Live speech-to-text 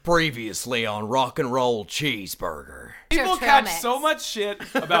Previously on Rock and Roll Cheeseburger. People catch so much shit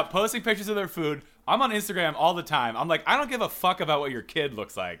about posting pictures of their food. I'm on Instagram all the time. I'm like, I don't give a fuck about what your kid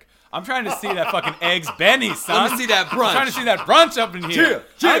looks like. I'm trying to see that fucking Eggs Benny, son. Let me see that brunch. I'm trying to see that brunch up in here.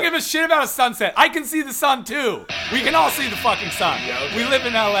 I don't give a shit about a sunset. I can see the sun, too. We can all see the fucking sun. Yeah, okay. We live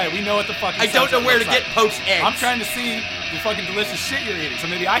in L.A. We know what the fucking I don't know where to get poached eggs. I'm trying to see the fucking delicious shit you're eating, so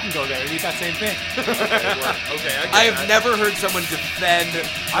maybe I can go there and eat that same thing. Okay, I have never heard someone defend.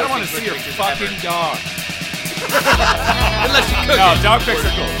 I don't want to see your fucking dog. Unless you cook No, it. dog pics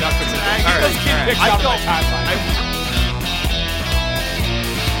are cool. Dog pics are cool. All right, Those kid pics out of my timeline.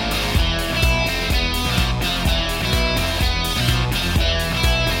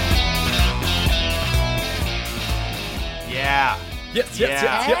 Yeah.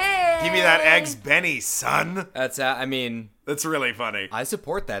 Yes. Give me that Eggs Benny, son. That's, That's really funny. I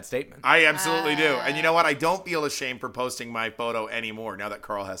support that statement. I absolutely do. And you know what? I don't feel ashamed for posting my photo anymore now that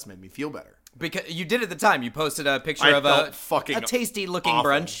Carl has made me feel better. Because you did at the time. You posted a picture of a tasty-looking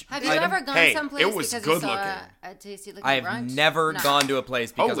awful. brunch. Have you ever gone someplace it was because good you saw looking. a tasty-looking I have brunch? never No. gone to a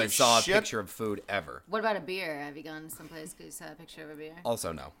place because Holy I saw shit. a picture of food ever. What about a beer? Have you gone someplace because you saw a picture of a beer?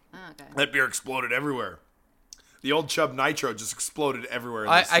 Also, no. Oh, okay. That beer exploded everywhere. The old Chub Nitro just exploded everywhere. In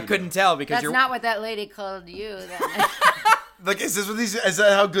I couldn't tell because That's you're not what that lady called you. Then. Like, is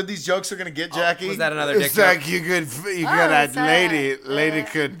that how good these jokes are gonna get, Jackie? was that another dick It's like joke? you got that sorry. lady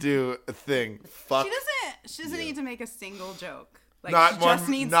could do a thing. Fuck. She doesn't need to make a single joke. Like, Not she one- just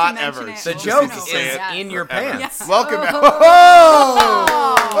needs not to mention ever. it. the Well, joke no. is Say it in your forever. pants. Yes. Welcome.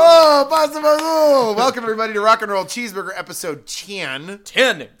 Welcome everybody to Rock and Roll Cheeseburger episode 10.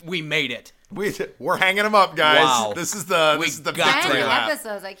 10. We made it. We're hanging them up, guys. Wow. This is the We victory got 10 to lap.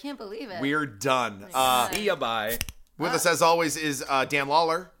 episodes. I can't believe it. We're done. See ya, bye. With us as always is Dan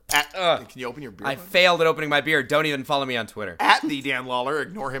Lawler. Can you open your beer? I bud? failed at opening my beer. Don't even follow me on Twitter. At the Dan Lawler.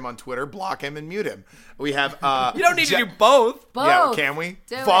 Ignore him on Twitter. Block him and mute him. We have. You don't need to do both. Both. Yeah, can we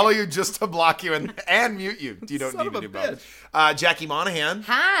Do follow it. you just to block you and mute you? You don't Son need of to a do both. Jackie Monahan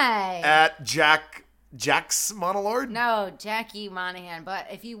Hi. at Jack's Monolord. No, Jackie Monahan. But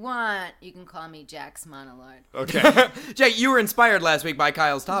if you want, you can call me Jack's Monolord. Okay. Jay, you were inspired last week by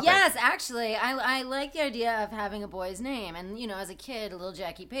Kyle's topic. Yes, actually, I like the idea of having a boy's name. And, you know, as a kid, a little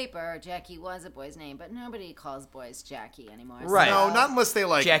Jackie Paper, Jackie was a boy's name. But nobody calls boys Jackie anymore. Right. No, not unless they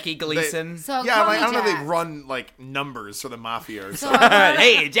like Jackie Gleason. So yeah, call like, me I don't know if Jack. they run like numbers for the mafia or So something. I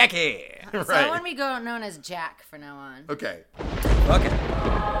Hey, Jackie. want to be known as Jack from now on. Okay. Okay.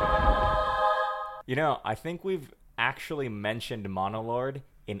 You know, I think we've actually mentioned Monolord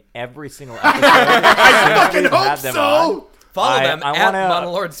in every single episode. I fucking hope so. Follow I- them I at wanna-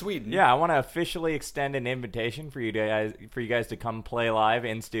 Monolord Sweden. Yeah, I want to officially extend an invitation for you guys to come play live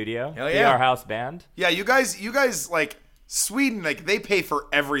in studio. Hell Be yeah. our house band. Yeah, you guys like Sweden, like they pay for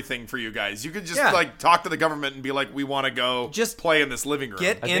everything for you guys. You could just Yeah. like talk to the government and be like, we want to go Just play in this living room.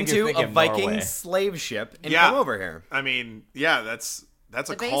 Get I think into you're a thinking Viking Norway. slave ship and Yeah. come over here. I mean, yeah, that's a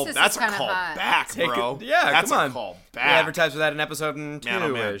The call. basis That's is a kinda call hot. back, bro. That's come on. a Call We back. advertised for that in episode Man, oh,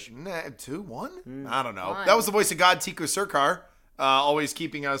 man. 2-ish. Nah, 2, 1? I don't know. One. That was the voice of God, Tiku Surkar, always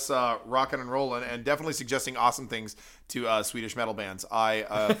keeping us rocking and rolling, and definitely suggesting awesome things to Swedish metal bands. I,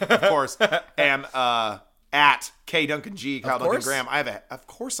 of course, am at K Duncan G, Kyle Duncan course? Graham. Of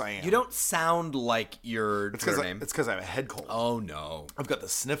course I am. You don't sound like your It's Twitter name. because I have a head cold. Oh, no. I've got the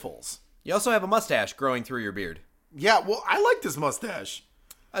sniffles. You also have a mustache growing through your beard. Yeah, well, I like this mustache.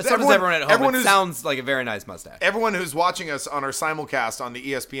 So does everyone at home. everyone It who's- sounds like a very nice mustache. Everyone who's watching us on our simulcast on the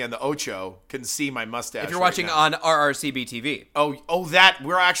ESPN, the Ocho, can see my mustache. If you're right watching now. on RRCB TV. that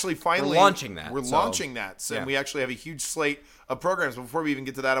we're actually finally launching that, We're so- launching that, so, yeah. and we actually have a huge slate of programs. But before we even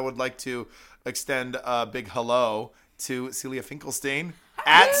get to that, I would like to extend a big hello to Celia Finkelstein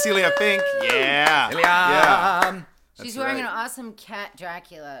at Celia Fink. Yeah, yeah. She's That's wearing right. an awesome Cat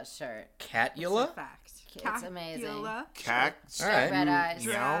Dracula shirt. Catula? Fact. It's amazing. Cacula. Cac. All right. Red eyes.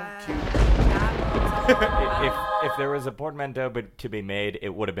 If there was a portmanteau to be made, it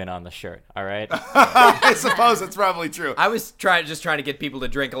would have been on the shirt. All right. I suppose that's probably true. I was just trying to get people to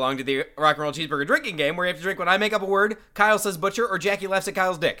drink along to the Rock and Roll Cheeseburger drinking game where you have to drink when I make up a word, Kyle says butcher, or Jackie laughs at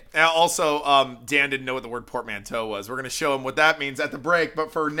Kyle's dick. Also, Dan didn't know what the word portmanteau was. We're going to show him what that means at the break.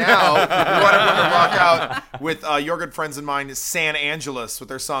 But for now, we want everyone to rock out with your good friends and mine, San Angeles, with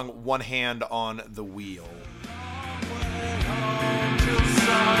their song One Hand on the Wheel.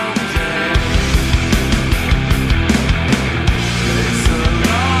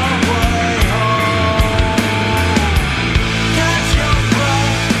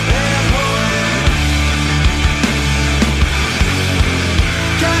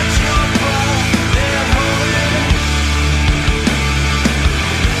 Catch your breath and hold it.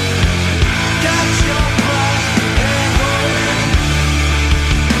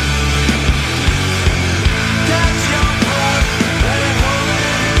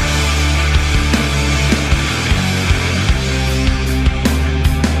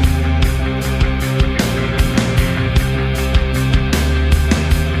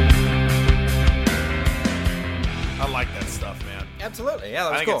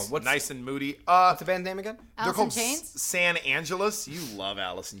 think cool. it's What's nice and moody. what's the band's name again? They're Alice in called Chains? San Angeles. You love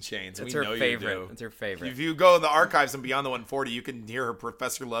Alice in Chains. That's we her know favorite. You do. That's her favorite. If you go in the archives and Beyond the 140, you can hear her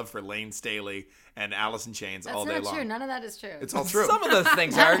professor love for Lane Staley and Alice in Chains That's all day not long. true. None of that is true. It's all true. Some of those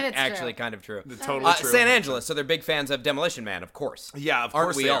things None are of it's actually true. kind of true. Totally true. San Angelo, so they're big fans of Demolition Man, of course. Yeah, of Aren't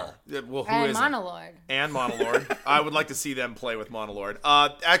course we they all? are. Yeah, well, who and isn't? Monolord. And Monolord. I would like to see them play with Monolord.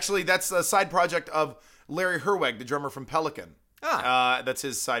 Actually, that's a side project of Larry Herweg, the drummer from Pelican. That's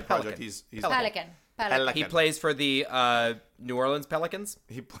his side project. Pelican. He's Pelican. He plays for the New Orleans Pelicans.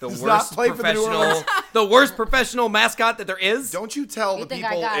 The does not play for the New Orleans- the worst professional mascot that there is. Don't you tell You the think I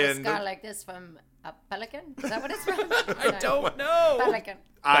people got a in scar like this from a pelican? Is that what it's from? I don't know. Pelican.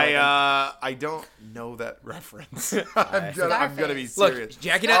 I don't know that reference. I'm gonna be Look, serious.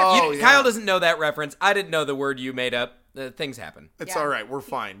 Jackie, Oh, yeah. Kyle doesn't know that reference. I didn't know the word you made up. Things happen. It's Yeah. all right. We're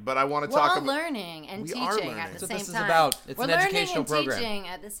fine. But I want to We're talk all about. learning and We are teaching learning. at the That's what same this is time. about. It's We're an learning educational and program. teaching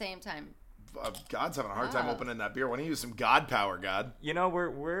at the same time. God's having a hard time opening that beer. Why don't you use some God power, God? You know, we're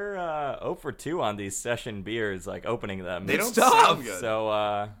 0 for 2 on these session beers, like opening them. They don't Stop. sound good.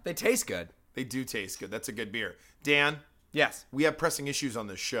 So They taste good. They do taste good. That's a good beer. Dan, Yes. we have pressing issues on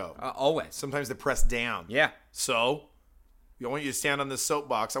this show. Always. Sometimes they press down. Yeah. So, I want you to stand on this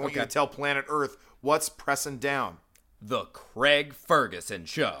soapbox. I want you Okay. to tell planet Earth what's pressing down. The Craig Ferguson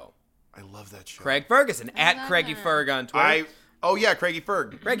Show. I love that show. Craig Ferguson at love Craigie that. Ferg on Twitter. Oh yeah, Craigie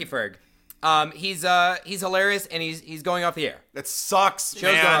Ferg. Craigie Ferg. He's hilarious and he's going off the air. That sucks,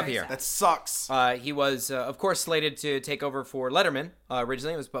 Show's man. going off the air. That sucks. He was, of course, slated to take over for Letterman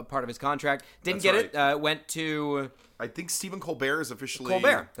originally. It was part of his contract. Didn't That's get it. Went to I think Stephen Colbert is officially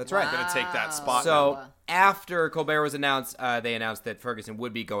Colbert. That's right. going to take that spot. So now. after Colbert was announced, they announced that Ferguson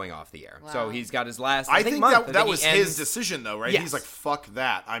would be going off the air. So Wow. he's got his last. I think month. that he was ends- his decision, though, right? Yes. He's like, "Fuck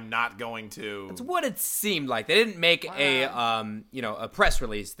that! I'm not going to." It's what it seemed like. They didn't make a press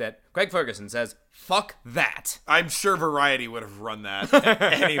release that Craig Ferguson says "fuck that." I'm sure Variety would have run that at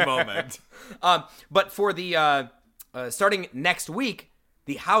any moment. But for the starting next week,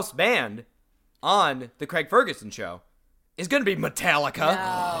 the house band on the Craig Ferguson Show is going to be Metallica.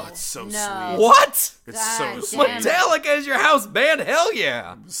 No. It's so no. sweet. What? It's so God sweet. damn it. Metallica is your house band? Hell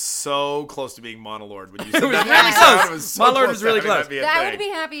yeah! So close to being Monolord when you said was that. really You said close. it was so Monolord close was to really having that close. be a I thing. would be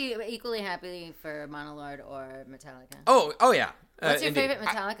happy, equally happy for Monolord or Metallica. Oh yeah. What's your indeed. favorite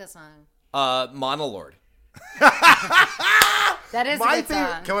Metallica song? Monolord. That is My a good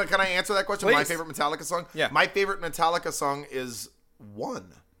favorite. song. Can I answer that question? My Please. favorite Metallica song. Yeah. My favorite Metallica song is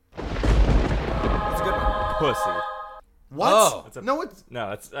One. That's a good one. pussy. What? Oh. That's a- No, it's No,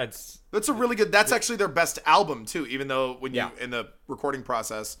 that's that's a really good. That's actually their best album too. Even though when you Yeah. in the recording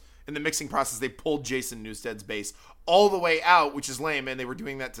process, in the mixing process, they pulled Jason Newsted's bass all the way out, which is lame. And they were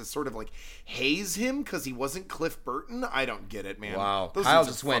doing that to sort of like haze him because he wasn't Cliff Burton. I don't get it, man. Wow. Those Kyle dudes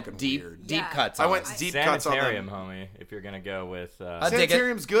are just went fucking deep weird. Yeah. cuts. I on went it. deep cuts on sanitarium, them. homie. If you're gonna go with I'd dig it.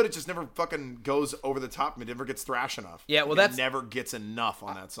 Sanitarium's good. It just never fucking goes over the top. And it never gets thrash enough. Yeah, well, It that's- never gets enough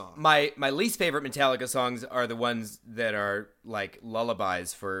on that song. My least favorite Metallica songs are the ones that are like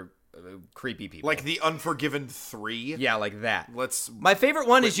lullabies for creepy people. Like the Unforgiven 3. yeah, like that. Let's. My favorite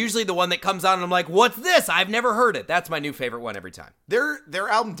one is usually the one that comes on and I'm like, "What's this? I've never heard it." That's my new favorite one every time. Their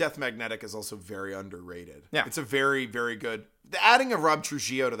album Death Magnetic is also very underrated. Yeah. It's a very, very good. The adding of Rob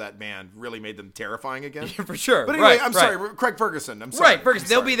Trujillo to that band really made them terrifying again. For sure. But anyway, Right, I'm right. sorry, Craig Ferguson. I'm sorry. Right, Ferguson. I'm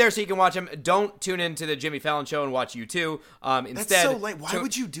They'll sorry. be there so you can watch them. Don't tune into the Jimmy Fallon show and watch U2. That's Instead, so lame. Why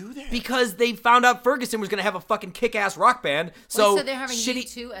would you do that? Because they found out Ferguson was going to have a fucking kick-ass rock band. So, Wait, so they're having shitty.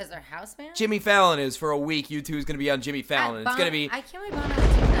 U2 as their house band? Jimmy Fallon is for a week. U2 is going to be on Jimmy Fallon. And it's going to be. I can't believe Bono would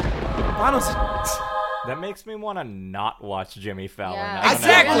do that. Bono's- that makes me want to not watch Jimmy Fallon. Yeah. now that I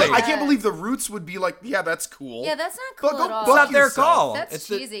Exactly. watch it. I can't believe the Roots would be like, yeah, that's cool. Yeah, that's not But cool go at all. fuck It's not their yourself. call. That's It's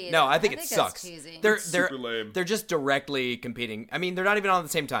the- cheesy. no, I think I it think sucks. that's cheesy. They're super lame. They're just directly competing. I mean, they're not even on at the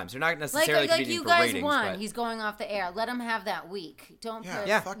same time. So they're not Like necessarily competing you for guys ratings. won. but- He's going off the air. Let him have that week. Don't Yeah, put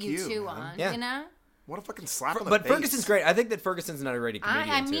yeah, fuck you, U2 man. on. Yeah. You know? What a fucking slap on the But face. Ferguson's great. I think that Ferguson's an underrated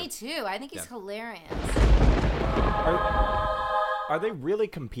comedian Me too. I think he's Yeah. hilarious. Are they really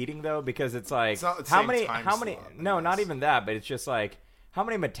competing though? Because it's like It's not the how same many? time How many? slot, I No, not guess. even that. But it's just like how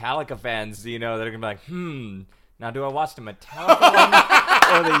many Metallica fans do you know that are gonna be like, now do I watch the Metallica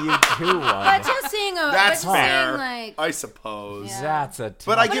one or the U2 But one? just seeing a That's but just fair. seeing like I suppose. Yeah. That's a.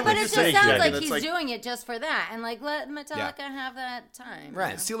 But I tough get but what it you're just saying, sounds Jackie. like That's he's like- doing it just for that, and like let Metallica have that time.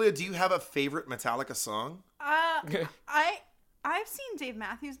 Right. Celia, do you have a favorite Metallica song? I I've seen Dave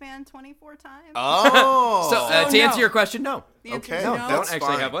Matthews Band 24 times. Oh. So to answer your question, no. The answer Okay. is No, no. don't That's actually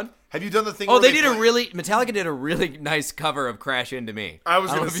fine. have one. Have you done the thing Oh, where they did a play- really Metallica did a really nice cover of "Crash Into Me." I was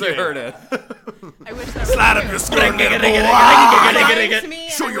don't gonna know if say you heard it. I wish that Slide was up your skirt, Reminds me,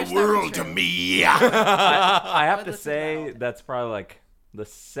 and show I your wish that were world to true. me. I have would to listen to say that. that's probably like the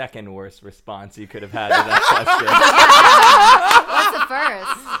second worst response you could have had to that What's the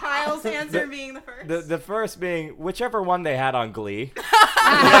first? Kyle's answer being the first. question. The first being whichever one they had on Glee.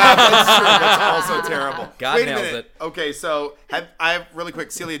 Yeah, that's true. That's also terrible. God Wait a nails minute. it. Okay, so I have really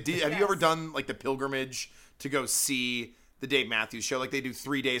quick, Celia. Have you ever done like the pilgrimage to go see the Dave Matthews Show? Like they do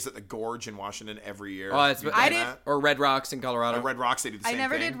 3 days at the Gorge in Washington every year. Oh, it's- Have you I done did- that? Or Red Rocks in Colorado. At Red Rocks, they do the I same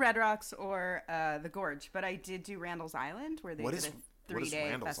never thing. did Red Rocks or the Gorge, but I did do Randall's Island, where they What did is- a what is 3-day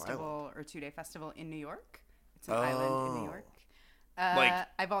Randall's festival or 2-day festival in New York. It's an island in New York. Like-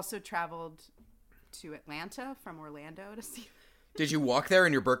 I've also traveled to Atlanta from Orlando to see. Did you walk there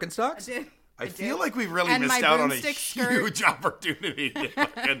in your Birkenstocks? I feel like we really And missed my out on a broomstick skirt. huge opportunity to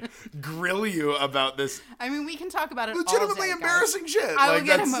fucking grill you about this I mean, we can talk about it. all legitimately day, guys. embarrassing shit. I will Like,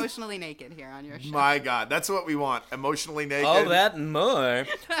 get that's- emotionally naked here on your show. My God, that's what we want. Emotionally naked. All that and more.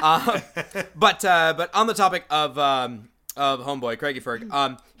 But on the topic of Homeboy, Craigie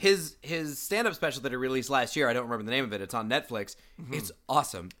Ferg, his stand-up special that he released last year, I don't remember the name of it. It's on Netflix. It's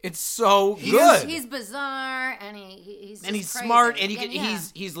awesome. It's so good. He's bizarre and he's and he's just crazy. smart, and Yeah.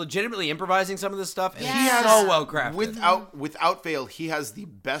 he's legitimately improvising some of this stuff. And Yeah. he's He has- so well crafted. Without fail, he has the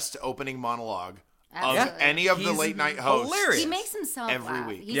best opening monologue of Absolutely. any of the He's late night hosts. hilarious. He makes himself Every laugh.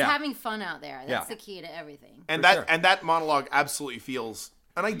 week. He's Yeah. having fun out there. That's Yeah. the key to everything. And For that sure. and that monologue absolutely feels.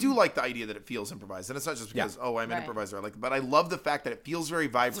 And I do like the idea that it feels improvised, and it's not just because I'm an Right. improviser. I like, but I love the fact that it feels very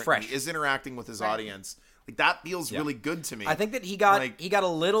vibrant. fresh. He is interacting with his Right. audience. Like that feels really good to me. I think that he got Like- a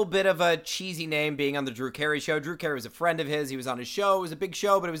little bit of a cheesy name being on the Drew Carey show. Drew Carey was a friend of his. He was on his show. It was a big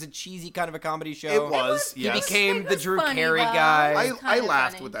show, but it was a cheesy kind of a comedy show. it was. He Yes. became It the was Drew funny, Carey though. guy. It I was kinda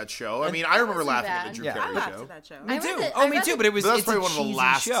laughed funny. with that show. I mean, I remember wasn't laughing at bad. the Drew Yeah. Carey I laughed show. at that show. Me I too. read Oh, I me read too. the- But it was But that's it's a probably one of the cheesy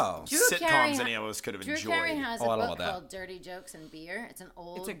last show. Drew sitcoms Carey any of us could have Drew enjoyed. Carey has Oh, I a don't know book about that. called Dirty Jokes and Beer. It's an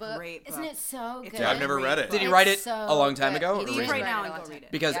old It's a book. great Isn't book. it so It's good? a I've never read it. Did he It's write it so a long time good. ago, He or did Leave recently? right now write it and a go long read it. time.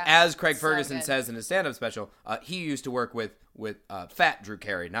 Because Yeah. as Craig So Ferguson good. says in his stand-up special, he used to work with fat Drew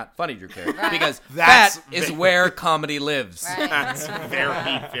Carey, not funny Drew Carey, Right. because That's fat is very- where comedy lives. Right. That's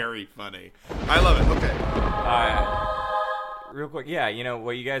very, very funny. I love it. Okay. Real quick, yeah, you know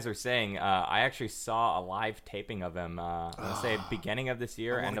what you guys are saying. I actually saw a live taping of him. I want to say beginning of this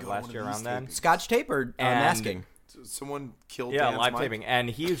year, wanna end of go to one last of year, these around then. tapings. Scotch tape or And- masking? Someone killed Yeah, Dan's live mic. taping, and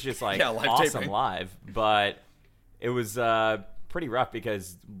he was just like Yeah, live awesome taping. live, but it was pretty rough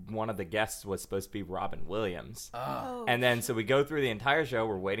because one of the guests was supposed to be Robin Williams, and then so we go through the entire show.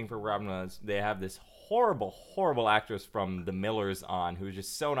 We're waiting for Robin Williams. They have this horrible actress from The Millers on who's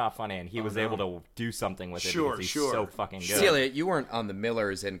just so not funny, and he was able to do something with it Sure, because he's sure. so fucking good. Celia, you weren't on the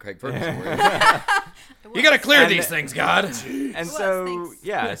Millers and Craig Ferguson, were you? You gotta clear And these the- things, God. And so, thanks.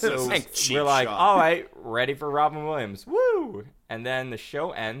 yeah, so Thanks, cheap we're like, shot. all right, ready for Robin Williams. Woo! And then the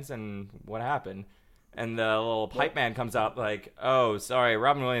show ends, and what happened? And the little pipe man comes out like, oh, sorry,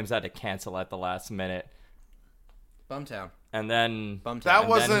 Robin Williams had to cancel at the last minute. Bumtown. And then, Bumtown. That and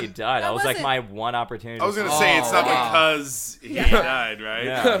wasn't- then he died. That was like wasn't- my one opportunity. I was gonna to say it's not wow. because he died, right?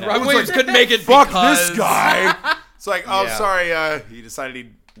 Yeah, no. Robin Williams couldn't make it Fuck because... this guy. It's like, oh, Yeah. sorry. He decided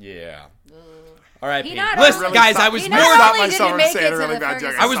he'd. Yeah. All right, He Pete. not Listen, only- guys, stop- I was He more... not Stop only did myself he from make saying it a to really the bad joke.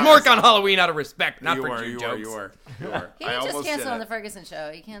 Ferguson I was Stop more yourself. on Halloween out of respect, not You for were. Jew You jokes. were. He I didn't just almost cancel did on the it. Ferguson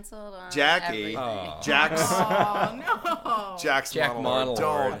show. He canceled on Jackie. everything. Jack's Oh no! Jack's Jack monologue.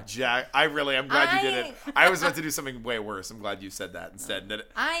 Monolord. Don't Jack. I'm glad you did it. I- I was about to do something way worse. I'm glad you said that instead. That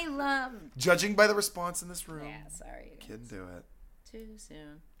it, I love. judging by the response in this room, Yeah, sorry. can do it. Too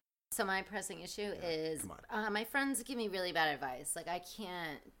soon. So my pressing issue is come my friends give me really bad advice. Like I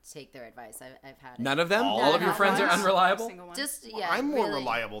can't take their advice. I've had it. None of them? All All of of your not friends are once. unreliable? Single one. Just yeah. I'm more really.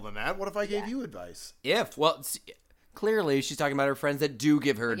 reliable than that. What if I gave you advice? Clearly, she's talking about her friends that do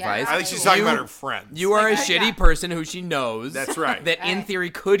give her Yeah, advice. I think she's talking You- about her friends. You are a Like, shitty yeah. person who she knows. That's right. That in Right. theory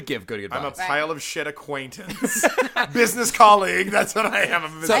could give good advice. I'm a pile of shit acquaintance, business colleague. That's what I am.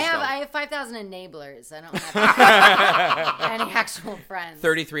 I'm a business I colleague. have 5,000 enablers. I don't have any actual friends.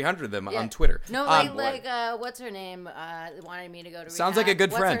 3,300 of them Yeah. on Twitter. No, like what's her name? Wanted me to go to rehab. Sounds like a good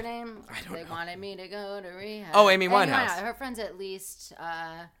What's friend. her name? They wanted me to go to rehab. Oh, Amy Winehouse. Her friends at least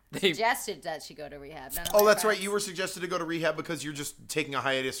They- suggested that she go to rehab. None of Oh, my that's right. friends. You were suggested to go to rehab because you're just taking a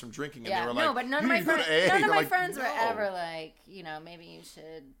hiatus from drinking, and Yeah, they were like, no, but none "You of my need to go to friends, AA." none of You're my like, friends were "No." ever like, maybe you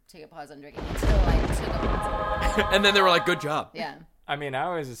should take a pause on drinking until I took a pause. And then they were like, good job. Yeah. I mean, I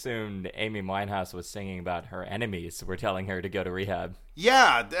always assumed Amy Winehouse was singing about her enemies were telling her to go to rehab.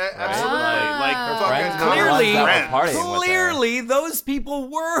 Yeah, absolutely. Like Friends fucking were the ones Clearly- that were friends. partying with her. Clearly, those people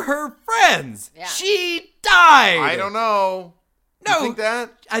were her friends. Yeah. She died. I don't know. No, You think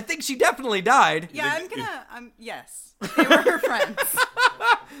that? I think she definitely died. Yeah, yes. They were her friends.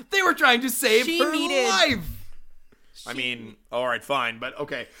 They were trying to save She her needed- life. I mean, all right, fine, but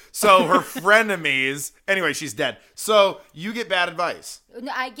okay. So her frenemies. Anyway, she's dead. So you get bad advice.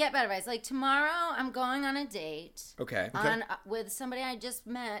 No, I get bad advice. Like tomorrow, I'm going on a date Okay. with somebody I just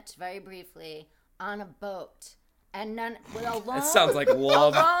met very briefly on a boat, and alone. That sounds like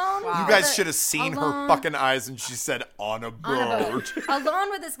love. Alone. You guys should have seen her alone- fucking eyes when she said on a on a boat. boat. Alone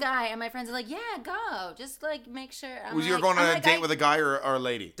with this guy, and my friends are like, "Yeah, go. Just like make sure." Was you going on a date with a guy or a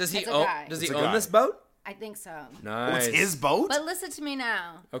lady? Does he It's a own? guy. Does It's he a own guy. this boat? I think so. Oh, Nice. it's his boat? But listen to me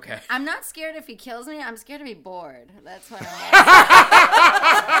now. Okay. I'm not scared if he kills me. I'm scared to be bored. That's what I'm.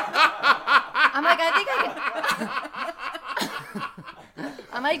 I'm like, I think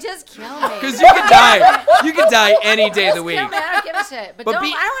I'm like, just kill me. Because you could die. You could die any day of the Just week. kill me. I don't give a shit. But But I don't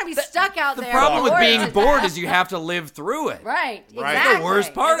be- want to be stuck out The there. problem with bored being to bored death. is you have to live through it. Right. Right. Exactly. The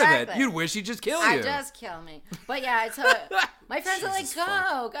worst part of exactly. it. You'd wish he'd just kill you. I just kill me. But yeah, so my friends are like,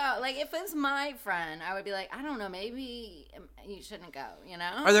 go. Like, if it's my friend, I would be like, I don't know, maybe you shouldn't go, you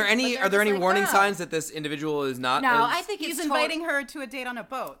know? Are there any But they're just like, warning go. signs that this individual is not? No, as- I think He's it's inviting her to a date on a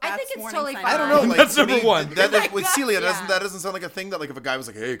boat. I That's think it's warning totally sign. fine. I don't know. Like, That's to me, number one. With Celia, Yeah. that doesn't sound like a thing that like if a guy was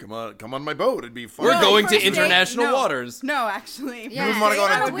like, "Hey, come on my boat, it'd be fun." We're No, going to first date, international no. waters. No, actually. Yeah, wouldn't wanna go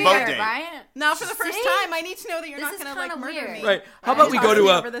on a it's boat weird, date. Right? Not for the first See? time. I need to know that you're This not is going to like kinda murder weird. me. Right. How about we go to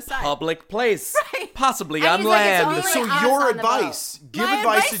Over a the side. public place, Right. possibly And on he's like, it's land? only So us your on the advice: boat. give My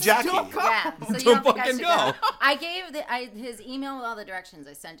advice to advice is Jackie. don't go. Yeah, so Don't you want the fucking guys to go. I gave his email with all the directions.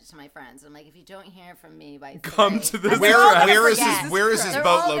 I sent it to my friends. I'm like, if you don't hear from me by Come today- to this And they're all gonna Where is forget. his Where is his They're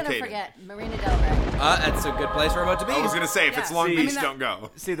boat all gonna located? forget Marina Del Rey. That's a good place for a boat to be. I was gonna say if it's Yeah. Long See- Beach, I mean, don't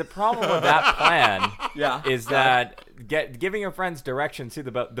go. See, the problem with that plan Yeah. is that giving your friends directions to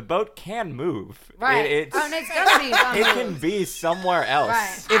the boat can move. Right. It's, Oh, and it's gonna be. it can be somewhere else.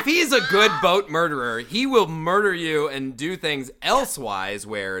 Right. If he's a good boat murderer, he will murder you and do things elsewise,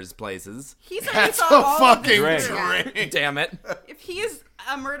 where's places. He's already That's thought a all of this fucking through. drink. Damn it. If he is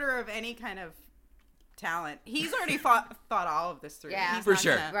a murderer of any kind of talent, he's already thought all of this through. Yeah. He's For not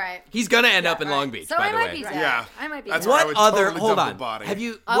sure. gonna- Right. He's gonna end up in Right. Long Beach, So by I the might way. be dead. Yeah. I might be That's dead. why I What would other? totally Hold dump the on. body. Have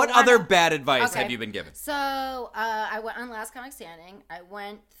you? Oh, What one other of- bad advice Okay. have you been given? So I went on Last Comic Standing. I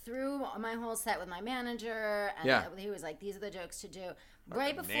went through my whole set with my manager, and Yeah. he was like, "These are the jokes to do."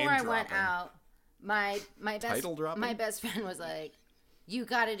 Right before name I went dropping. out, my Title dropping? my best friend was like, "You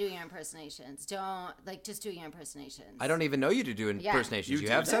got to do your impersonations. Don't just do your impersonations." I don't even know you to do impersonations. You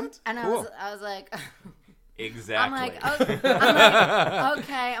do have that? some? And Cool. I was like. Exactly. I'm like,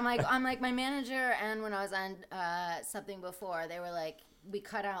 okay. I'm like, my manager, and when I was on something before, they were like, we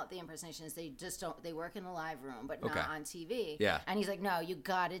cut out the impersonations. They just don't. They work in the live room, but not Okay. on TV. Yeah. And he's like, no, you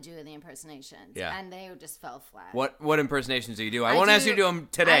got to do the impersonations. Yeah. And they just fell flat. What impersonations do you do? I I won't ask do- you to do them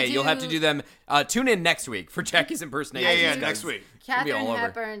today. I You'll have to do- do them. Tune in next week for Jackie's impersonations. Yeah, guys. next week. It'll be Katharine all over.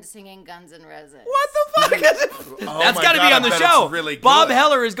 Hepburn singing Guns N' Roses. What the fuck? That's my got to God, be I on the bet show. it's really Bob good.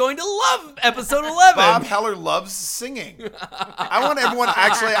 Heller is going to love episode 11. Bob Heller loves singing. I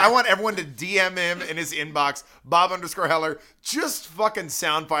want everyone to DM him in his inbox, Bob_Heller, just fucking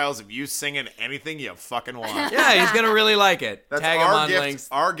sound files of you singing anything you fucking want. Yeah, he's gonna really like it. That's Tag him our on gift. links,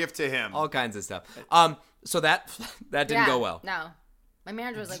 Our gift to him. all kinds of stuff. So that didn't Yeah, go well. No. My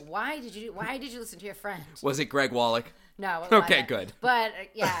manager was like, why did you listen to your friend? Was it Greg Wallach? No. it Okay, wasn't. good. But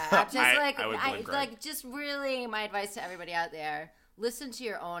yeah, I'm just I would blame Greg. like just really my advice to everybody out there: listen to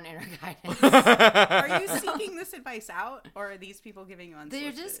your own inner guidance. Are you seeking this advice out, or are these people giving you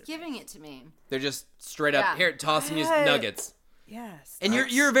unsolicited? They're just giving it to me. They're just straight up Yeah. here tossing you But- nuggets. Yes. And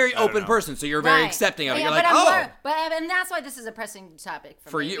you're a very I don't open know. person, so you're very Right. accepting of it. Yeah, You're like, but oh, and that's why this is a pressing topic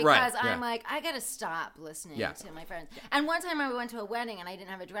for me, you, right, because yeah. I'm like, I gotta stop listening Yeah. to my friends. And one time I went to a wedding and I didn't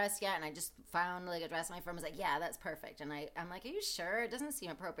have a dress yet, and I just found like a dress. My friend was like, "Yeah, that's perfect," and I'm like, "Are you sure? It doesn't seem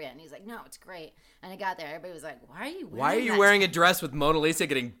appropriate." And he's like, "No, it's great." And I got there, everybody was like, "Why are you wearing why are you that wearing a dress with Mona Lisa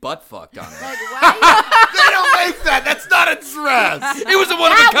getting butt fucked on it? Like, why? They don't make that. That's not a dress. It was a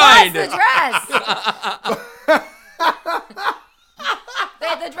one of a That kind. was the dress.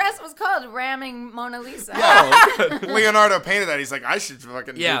 The dress was called Ramming Mona Lisa. Leonardo painted that. He's like, I should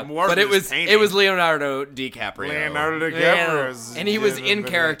fucking Yeah, do more but of it this was painting. it was Leonardo DiCaprio. Leonardo Yeah. DiCaprio. And he was in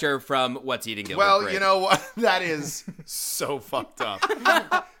character from What's Eating Gilbert Well, Grape. you know what? That is so fucked up.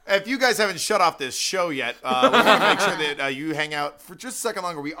 If you guys haven't shut off this show yet, we want to make sure that you hang out for just a second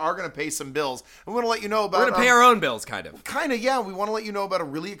longer. We are going to pay some bills. And we want to let you know about... We're gonna pay our own bills, kind of. Kind of, yeah. We want to let you know about a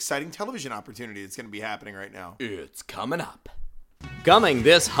really exciting television opportunity that's going to be happening right now. It's coming up. Coming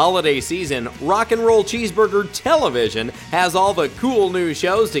this holiday season, Rock and Roll Cheeseburger Television has all the cool new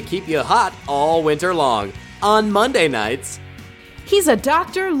shows to keep you hot all winter long. On Monday nights, He's a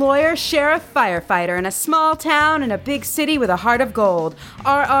doctor, lawyer, sheriff, firefighter in a small town in a big city with a heart of gold.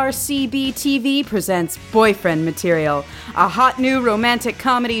 RRCB TV presents Boyfriend Material, a hot new romantic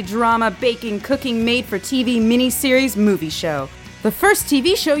comedy, drama, baking, cooking, made-for-TV miniseries movie show. The first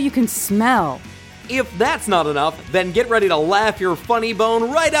TV show you can smell. if that's not enough, then get ready to laugh your funny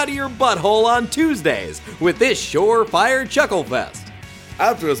bone right out of your butthole on Tuesdays with this Surefire Chuckle Fest.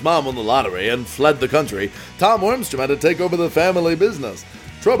 After his mom won the lottery and fled the country, Tom Wormstrom had to take over the family business.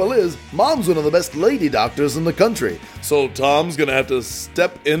 Trouble is, Mom's one of the best lady doctors in the country, so Tom's gonna have to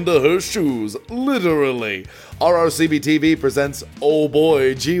step into her shoes, literally. RRCB-TV presents Oh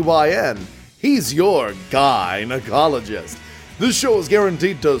Boy GYN. He's your gynecologist. This show is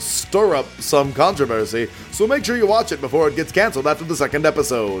guaranteed to stir up some controversy, so make sure you watch it before it gets canceled after the second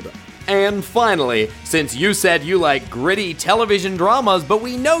episode. And finally, since you said you like gritty television dramas, but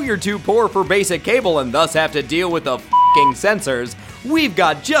we know you're too poor for basic cable and thus have to deal with the f***ing censors, we've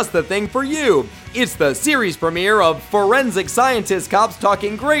got just the thing for you. It's the series premiere of Forensic Scientist Cops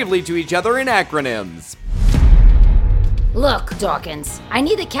Talking Gravely to Each Other in Acronyms. Look, Dawkins, I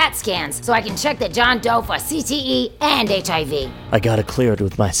need the CAT scans so I can check that John Doe for CTE and HIV. I gotta clear it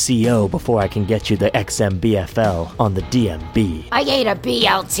with my CO before I can get you the XMBFL on the DMB. I ate a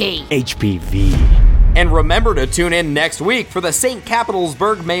BLT. HPV. And remember to tune in next week for the St.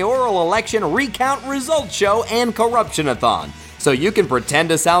 Capitolsburg mayoral election recount results show and corruption-a-thon, so you can pretend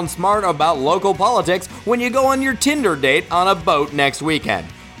to sound smart about local politics when you go on your Tinder date on a boat next weekend.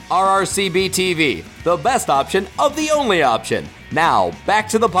 RRCB TV, the best option of the only option. Now, back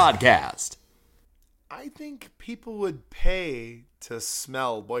to the podcast. I think people would pay to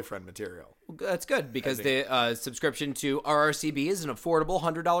smell boyfriend material. That's good, because the subscription to RRCB is an affordable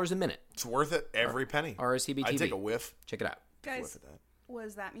 $100 a minute. It's worth it, every penny. RRCB TV. I'd take a whiff. Check it out. Guys,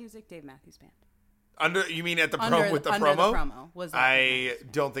 was that music Dave Matthews Band? You mean at the Under with the under promo? The promo. Was that I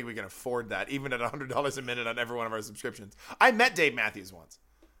don't think we can afford that, even at $100 a minute on every one of our subscriptions. I met Dave Matthews once.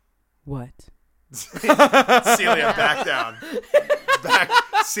 What? Celia, back down.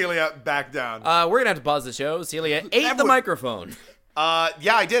 Celia, back down. We're going to have to pause the show. Celia ate the microphone.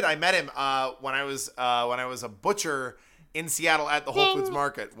 Yeah, I did. I met him when I was a butcher in Seattle at the Whole Foods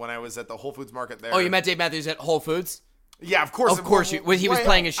Market. When I was at the Whole Foods Market there. Oh, you met Dave Matthews at Whole Foods? Yeah, of course. Of course, he was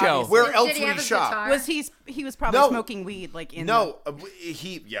playing a show. Where else Did he would have he a shop? guitar? Was he was probably No. smoking weed like in No,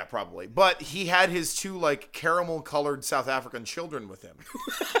 yeah, probably. But he had his two like caramel colored South African children with him.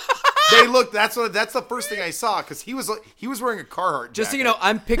 They looked. That's the first thing I saw because he was wearing a Carhartt jacket. Just so you know,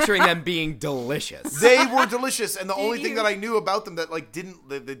 I'm picturing them being delicious. They were delicious, and the only thing that I knew about them that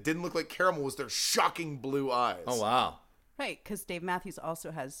didn't look like caramel was their shocking blue eyes. Oh, wow. Right, because Dave Matthews also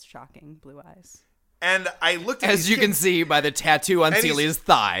has shocking blue eyes. And I looked at As these you can kids- see by the tattoo on And he's- Celia's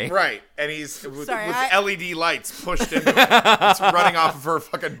thigh. Right, and he's with Sorry, LED lights pushed into it. It's running off of her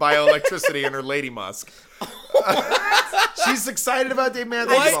fucking bioelectricity and her lady musk. She's excited about Dave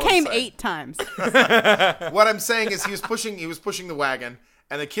Matthews. I just all of a came sudden. 8 times. What I'm saying is he was pushing the wagon,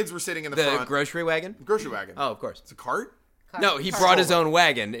 and the kids were sitting in the The front. grocery wagon? Grocery wagon. Oh, of course. It's a cart? No, he brought his own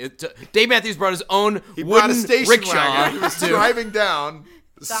wagon. Dave Matthews brought his own He brought a wooden station rickshaw. wagon. He was driving down.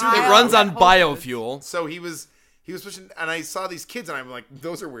 It runs on biofuel. So he was pushing, and I saw these kids, and I'm like,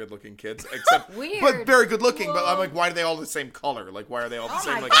 those are weird looking kids, except Weird. but very good looking. But I'm like, why are they all the same color? Like, why are they all the Oh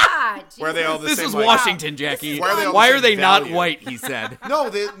same? my Like, God. why are they all the This same? is like- Washington, Jackie. Why are they all Why the are they same not value? white? He said.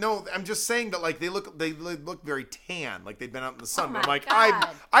 No, I'm just saying that like they look very tan, like they've been out in the sun. Oh But I'm my like, God.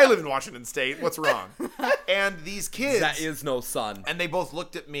 I live in Washington State. What's wrong? And these kids, That is no sun. and they both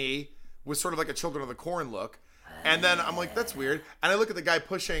looked at me with sort of like a Children of the Corn look. And then I'm like, that's weird. And I look at the guy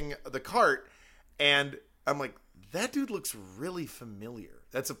pushing the cart, and I'm like, that dude looks really familiar.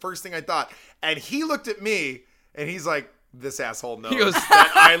 That's the first thing I thought. And he looked at me, and he's like, this asshole knows He goes-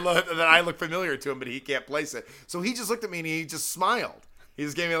 that I look familiar to him, but he can't place it. So he just looked at me, and he just smiled. He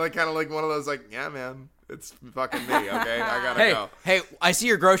just gave me like kind of like one of those like, yeah, man, it's fucking me. Okay, I gotta go. Hey, I see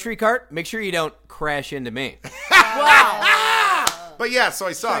your grocery cart. Make sure you don't crash into me. But yeah, so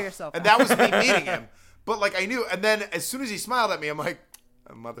I saw Show him, yourself and out. that was me meeting him. But like I knew, and then as soon as he smiled at me, I'm like,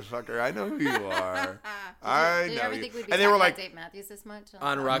 Motherfucker, I know who you are. Did you ever think we'd be And they talking were about like, Dave Matthews this much?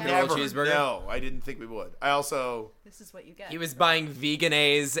 On Rock and podcast? Roll Cheeseburger? No, I didn't think we would. I also This is what you get. He was buying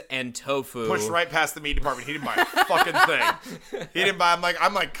veganese and tofu. pushed right past the meat department. He didn't buy a fucking thing. He didn't buy.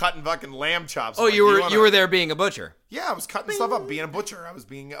 I'm like cutting fucking lamb chops. Oh, I'm like, you wanna- were there being a butcher. Yeah, I was cutting stuff up, being a butcher. I was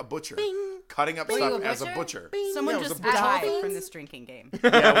being a butcher, cutting up Were you stuff a as a butcher? butcher. Someone Yeah, it was just a butcher. died from this drinking game.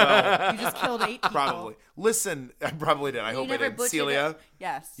 Yeah, well, You just killed 8 people. probably. Listen, I probably did. I hope I never did. butchered Celia, it?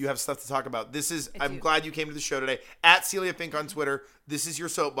 Yes. you have stuff to talk about. I'm do. glad you came to the show today. At Celia Fink on Twitter. This is your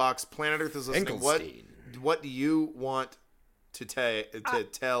soapbox. Planet Earth is listening. What do you want to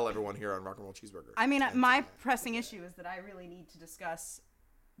tell everyone here on Rock and Roll Cheeseburger? I mean, my pressing issue is that I really need to discuss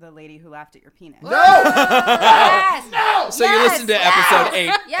the lady who laughed at your penis. Yes! No! So you listened to episode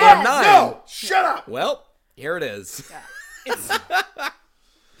 8 Yes! or 9. No, shut up. Well, here it is. Okay.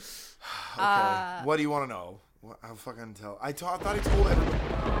 What do you want to know? I'll fucking tell. I thought he told everybody.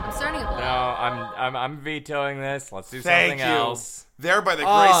 I'm starting to believe. No, I'm vetoing this. Let's do Thank something you. else. There, by the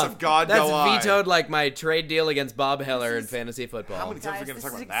grace Oh, of God, that's go I. vetoed like my trade deal against Bob Heller in fantasy football. How many times Guys, are we going this to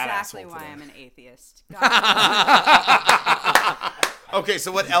talk is about that exactly asshole why today? I'm an atheist. Okay,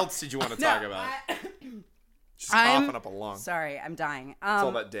 so what else did you want to talk about? Just I'm- coughing up a lung. Sorry, I'm dying. It's all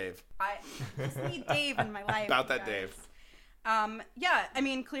about Dave. I just need Dave in my life. About that guys. Dave. Yeah, I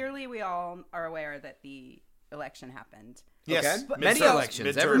mean, clearly we all are aware that the election happened. Yes. Okay. Midterms. Many elections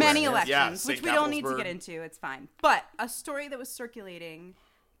Midterms. everywhere. Many Yeah. elections, Yeah, which St. we don't need to Capelsburg. get into. It's fine. But a story that was circulating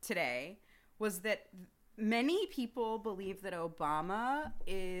today was that many people believe that Obama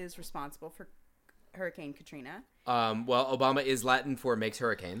is responsible for Hurricane Katrina. Well, Obama is Latin for makes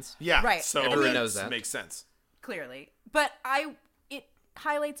hurricanes. Yeah, Right. so Everyone that knows that. makes sense. Clearly. But it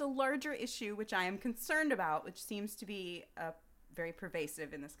highlights a larger issue which I am concerned about, which seems to be very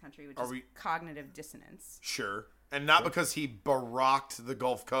pervasive in this country, which is cognitive dissonance. Sure. And not because he barocked the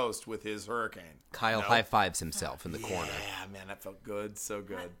Gulf Coast with his hurricane. Kyle high fives himself in the corner. Yeah, man, that felt good. So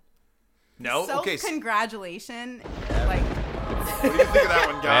good. No? Self Okay. congratulation, like What do you think of that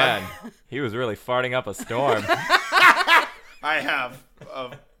one, guy? Man, he was really farting up a storm. I have.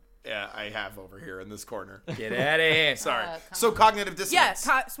 I have over here in this corner. Get out of here. Sorry. come So cognitive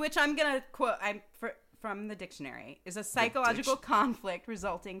dissonance. which I'm gonna quote. From the dictionary, is a psychological conflict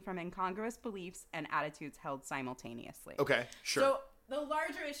resulting from incongruous beliefs and attitudes held simultaneously. Okay, sure. So the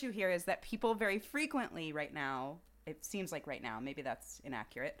larger issue here is that people very frequently right now, it seems like right now, maybe that's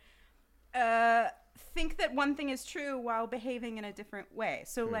inaccurate, think that one thing is true while behaving in a different way.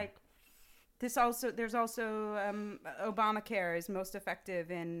 So like there's also Obamacare is most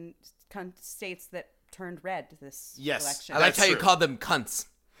effective in states that turned red this Yes. election. I like That's how you true. called them cunts.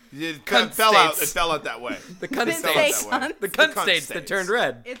 It Cunt fell out. states. It fell out that way. The cunt Cunt states. states. The cunt cunt states that states. turned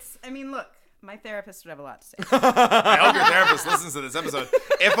red. It's, I mean, look, my therapist would have a lot to say. I hope your therapist listens to this episode.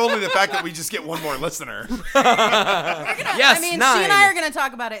 If only the fact that we just get one more listener. Yes, I mean, 9. she and I are going to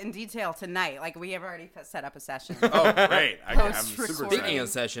talk about it in detail tonight. Like, we have already set up a session. Oh, great. I'm super Post-recording. excited. Speaking of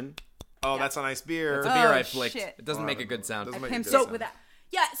session, Oh, that's a nice beer. it's a beer Oh, I flicked. shit. It doesn't make a good sound. Doesn't make a Him good so sound. with that.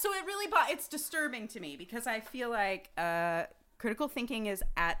 Yeah, so it really it's disturbing to me because I feel like critical thinking is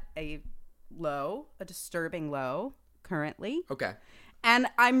at a disturbing low currently. Okay. And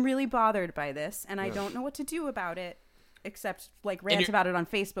I'm really bothered by this, and I don't know what to do about it except like rant about it on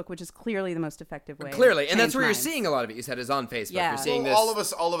Facebook, which is clearly the most effective way. Clearly, to and that's change where you're minds. seeing a lot of it. You said is on Facebook. Yeah. You're seeing Well,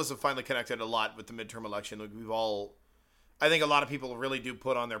 this. all of us have finally connected a lot with the midterm election. Like I think a lot of people really do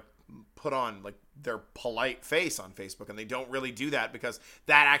put on like their polite face on Facebook, and they don't really do that because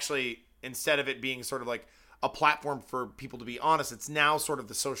that actually, instead of it being sort of like a platform for people to be honest, it's now sort of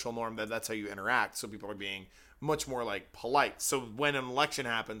the social norm that's how you interact. So people are being much more like polite. So when an election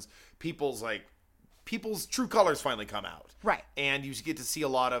happens, people's true colors finally come out. Right. And you get to see a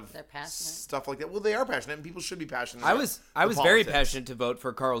lot of They're passionate. stuff like that. Well, they are passionate, and people should be passionate. I about was the very politics. passionate to vote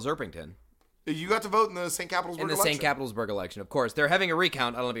for Carl Zerpington You got to vote in the St. Capitolsburg in the election. St. Capitolsburg election. Of course, they're having a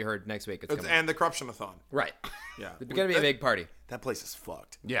recount. I don't know if you heard next week. It's coming. And the corruption-a-thon. Right. Yeah. It's going to be a big party. That place is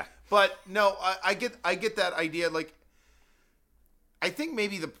fucked. Yeah. But no, I get that idea. Like, I think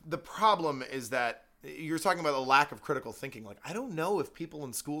maybe the problem is that you're talking about a lack of critical thinking. Like, I don't know if people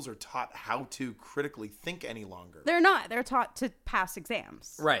in schools are taught how to critically think any longer. They're not. They're taught to pass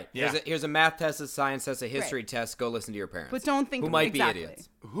exams. Right. Yeah. Here's a math test, a science test, a history Right. test. Go listen to your parents. But don't think who might exactly. be idiots,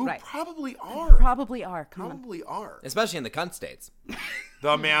 Who Right. probably are. Probably are. Come on. Probably are. especially in the cunt states.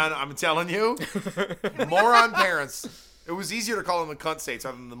 The man, I'm telling you, moron parents. It was easier to call them the cunt states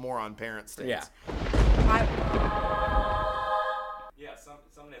rather than the moron parent states. Yeah. Yeah,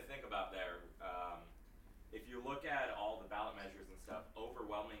 something to think about there. If you look at all the ballot measures and stuff,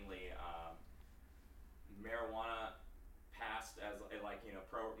 overwhelmingly, marijuana passed passed as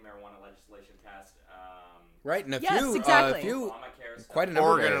pro marijuana legislation passed. Right, and a Yes, few, exactly. Obamacare stuff. quite a number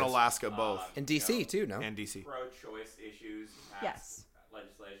Oregon of and areas. Alaska both. And DC too, no? And DC. Pro-choice issues passed Yes.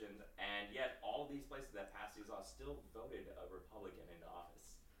 legislation, and yet all these places that passed these laws still voted a Republican into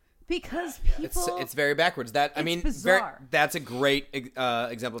office. Because people. It's very backwards. That I It's mean, bizarre. that's a great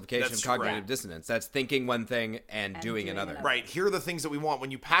exemplification That's of cognitive right. dissonance. That's thinking one thing and doing doing another. another. Right. Here are the things that we want. When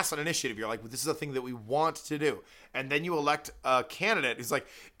you pass an initiative, you're like, well, this is a thing that we want to do. And then you elect a candidate who's like,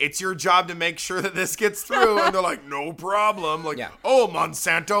 it's your job to make sure that this gets through. And they're like, no problem. Like, Yeah. oh,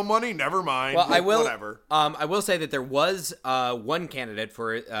 Monsanto money, never mind. Well, I will. Whatever. I will say that there was one candidate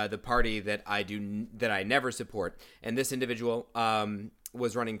for the party that I never support, and this individual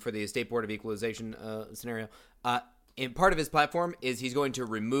was running for the State Board of Equalization scenario. And part of his platform is he's going to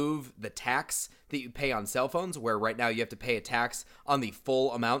remove the tax that you pay on cell phones, where right now you have to pay a tax on the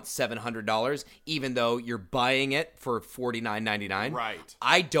full amount, $700, even though you're buying it for $49.99. Right.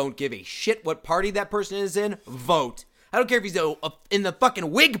 I don't give a shit what party that person is in. Vote. I don't care if he's in the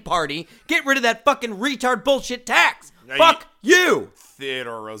fucking Whig party. Get rid of that fucking retard bullshit tax. Now Fuck you.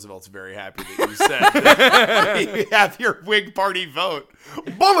 Theodore Roosevelt's very happy that you said that you have your Whig party vote.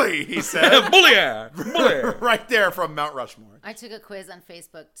 Bully, he said. Bully. Right there from Mount Rushmore. I took a quiz on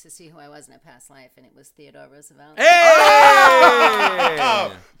Facebook to see who I was in a past life, and it was Theodore Roosevelt.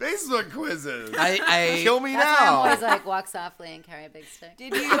 Oh, Facebook quizzes. Kill me That's why I'm now. always like, walk softly and carry a big stick.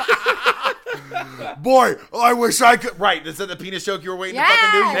 Did you? Boy, I wish I could. Right, is that the penis joke you were waiting to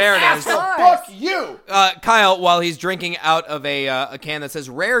fucking do? Yes, You There it is. of asshole. course. Fuck you. Kyle, while he's drinking out of a can that says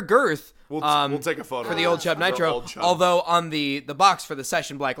Rare Girth, We'll take a photo for the Old Chub For Nitro. Old Chub. Although on the box for the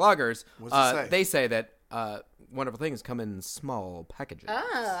Session Black Lagers, What's it say? they say that wonderful things come in small packages.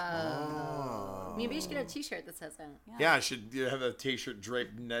 Oh. Maybe you should get a T-shirt that says that. Yeah, I should have a T-shirt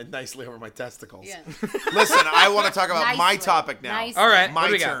draped nicely over my testicles. Yeah. Listen, I want to talk about my Nicely. topic now. Nicely. All right, My what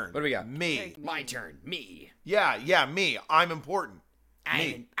do we got? turn. What do we got? Me. My turn. Me. Yeah, me. I'm important.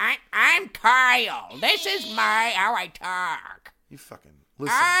 Me. I'm Kyle. This is how I talk. You fucking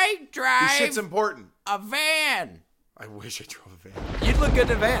listen. I This drive shit's important. a van. I wish I drove a van. You'd look good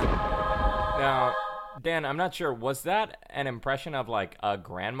in a van. Now, Dan, I'm not sure. Was that an impression of like a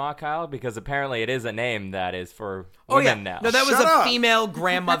grandma Kyle? Because apparently it is a name that is for women now. No, that was Shut a up. female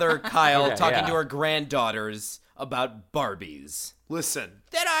grandmother Kyle Okay, talking yeah. to her granddaughters about Barbies. Listen.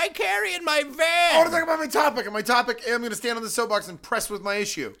 That I carry in my I want van. to talk about my topic. And my topic, I'm going to stand on the soapbox and press with my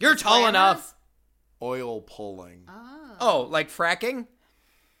issue. You're tall enough. Oil pulling. Oh, like fracking?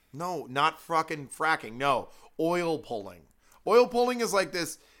 No, not fucking fracking. No, oil pulling. Oil pulling is like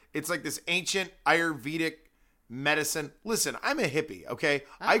this. It's like this ancient Ayurvedic medicine. Listen, I'm a hippie, okay?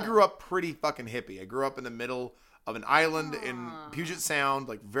 I grew up pretty fucking hippie. I grew up in the middle of an island in Puget Sound,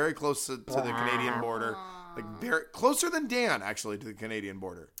 like very close to the Canadian border. Like very closer than Dan, actually, to the Canadian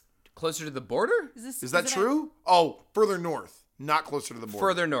border. Closer to the border? Is that true? Oh, further north, not closer to the border.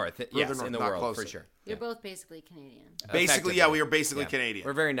 Further north, yes, north, in the not world, closer. for sure. You're both basically Canadian. Basically, yeah, we are basically Canadian.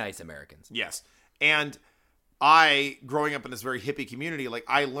 We're very nice Americans. Yes. And I, growing up in this very hippie community, like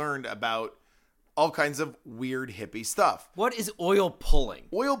I learned about all kinds of weird hippie stuff. What is oil pulling?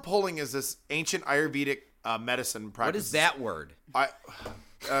 Oil pulling is this ancient Ayurvedic medicine practice. What is that word?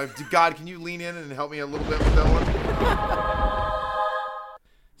 God, can you lean in and help me a little bit with that one?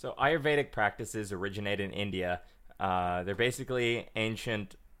 So Ayurvedic practices originate in India. They're basically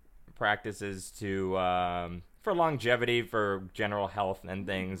ancient practices to for longevity, for general health and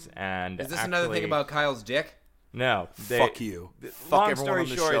things. And Is this another thing actually- about Kyle's dick? No. Fuck you. Fuck Long everyone story on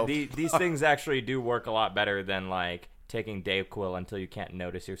the short, show. these things actually do work a lot better than like taking Dayquil until you can't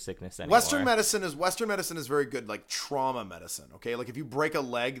notice your sickness anymore. Western medicine is very good, like trauma medicine. Okay, like if you break a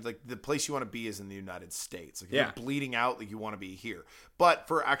leg, like the place you want to be is in the United States. Like if you're bleeding out, like you want to be here. But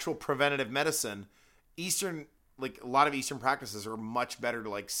for actual preventative medicine, Eastern, like a lot of Eastern practices are much better to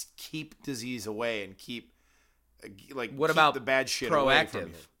like keep disease away and keep like What keep about the bad shit away from proactive?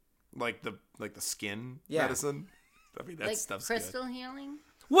 you. Like the skin Yeah. medicine. I mean that Like stuff's crystal healing?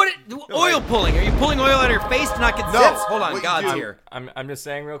 Oil pulling? Are you pulling oil out of your face to not get No. zips? Hold on, What you God's do- here. I'm just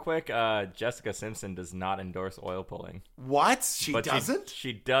saying real quick. Jessica Simpson does not endorse oil pulling. good. What? She But doesn't?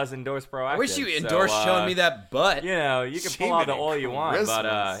 She does endorse proactive. I wish you so, endorsed showing me that butt. You know, you can pull Shame out the and oil you want, but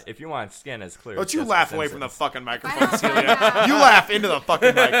Christmas. if you want skin as clear. Don't as you Jessica laugh away from the Simpson's. fucking microphone, Celia. You laugh into the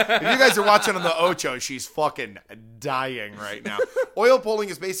fucking mic. If you guys are watching on the Ocho, she's fucking dying right now. Oil pulling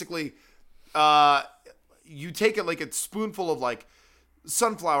is basically, you take it like a spoonful of like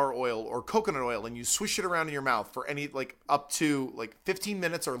sunflower oil or coconut oil and you swish it around in your mouth for any like up to like 15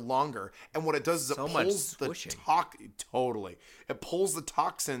 minutes or longer. And what it does is it So much pulls the swishing. It pulls the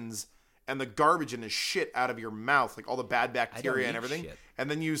toxins and the garbage and the shit out of your mouth, like all the bad bacteria and eat everything. shit. And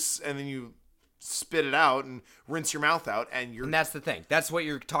then you spit it out and rinse your mouth out, and And that's the thing. That's what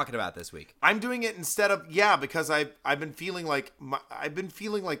you're talking about this week. I'm doing it instead of because I've been feeling like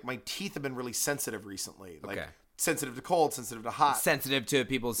my teeth have been really sensitive recently. Like Okay. sensitive to cold, sensitive to hot. Sensitive to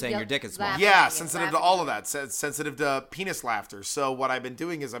people saying your dick is small. Laughing. Yeah, Laughing. sensitive to all of that. Sensitive to penis laughter. So what I've been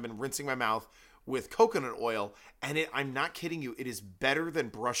doing is I've been rinsing my mouth with coconut oil, and I'm not kidding you, it is better than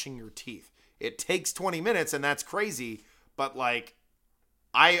brushing your teeth. It takes 20 minutes, and that's crazy, but like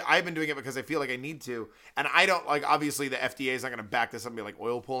I've been doing it because I feel like I need to, and I don't like. Obviously, the FDA is not going to back this up and be like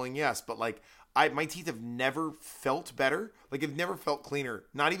oil pulling, yes, but like my teeth have never felt better. Like I've never felt cleaner.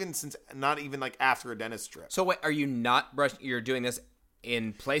 Not even like after a dentist trip. So wait, are you not brushing? You're doing this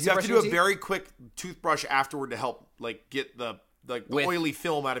in place You of have to brushing do a your teeth? very quick toothbrush afterward to help like get the With- oily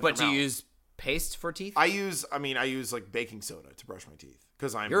film out of But do your you mouth. use paste for teeth? I use like baking soda to brush my teeth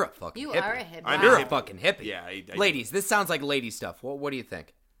because I'm. You're a fucking You hippie. are a hippie. I'm You're a a fucking hippie. Yeah, I Ladies, this sounds like lady stuff. What do you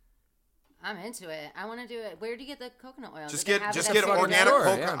think? I'm into it. I want to do it. Where do you get the coconut oil? Just Do they get have just it get at Trader organic store,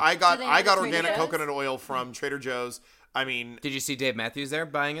 Joe's? coconut. yeah. I got Do they have it at organic Trader Joe's? coconut oil from Trader Joe's. I mean, Did you see Dave Matthews there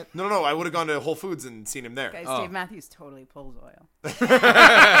buying it? no. I would have gone to Whole Foods and seen him there. Guys, Oh. Dave Matthews totally pulls oil.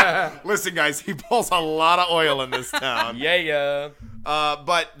 Listen, guys, he pulls a lot of oil in this town. Yeah.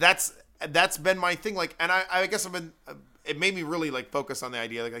 But that's been my thing. Like, and I guess I've been. It made me really like focus on the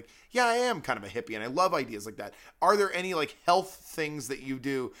idea. Like, yeah, I am kind of a hippie, and I love ideas like that. Are there any like health things that you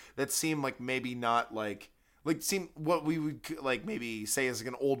do that seem like maybe not like seem what we would like maybe say is like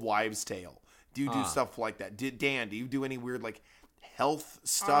an old wives' tale? Do you do stuff like that? Dan, do you do any weird like health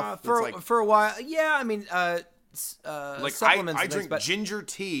stuff? For that's like for a while, yeah. I mean, like supplements. I and things, drink but ginger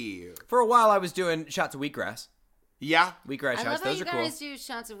tea. for a while, I was doing shots of wheatgrass. Yeah, Wheatgrass I shots. love how Those you are cool. guys do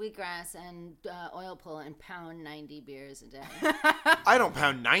shots of wheatgrass and oil pull and pound 90 beers a day. I don't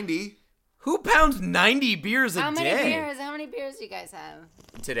pound 90. Who pounds 90 beers a How many day? beers? How many beers do you guys have?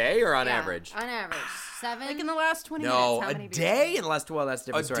 Today or on Yeah, average? On average, 7. Like in the last 20 No, minutes, how a many beers? day in the last 12. That's a A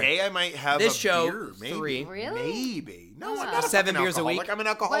different story. day I might have This a show, beer, maybe. 3. Really? Maybe. No, Wow. I'm not a 7 fucking beers a week? alcoholic. I'm an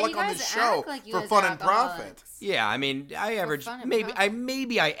Well, alcoholic you on guys this show act like you for guys fun are and profit. alcoholics. Yeah, I mean, I average fun and maybe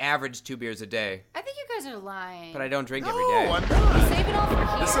profit. I average 2 beers a day, I think you guys are lying. but I don't drink No, every day. I'm not. Save it all for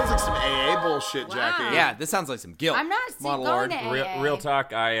here. This sounds like some AA bullshit, Wow. Jackie. Yeah, this sounds like some guilt. I'm not Model going Lord. to AA. Real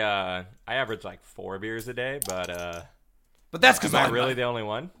talk. I average like 4 beers a day, but But that's because am I really the only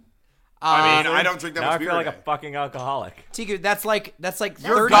one? I mean, I don't drink that Now much I beer feel like a a day. fucking alcoholic. Tiku, that's like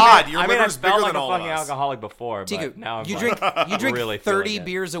You're 30 God. Your I mean, I liver's bigger felt like than a all of fucking us. alcoholic before, Tiku, but now I'm you like, drink really 30 feeling it.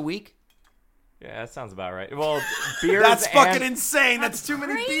 beers a week? Yeah, that sounds about right. Well, beers That's fucking and, insane. That's too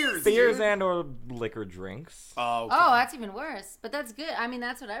many beers. beers dude. and or liquor drinks. Oh, okay. Oh, that's even worse. But that's good. I mean,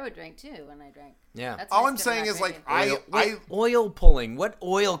 that's what I would drink too when I drank. Yeah. That's All nice I'm to saying have is that like craving. Oil pulling. What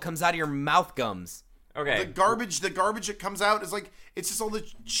oil comes out of your mouth gums? Okay. the garbage that comes out is like it's just all the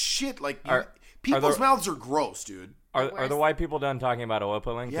shit. Like Are people's there- mouths are gross, dude. Are the worst. white people done talking about oil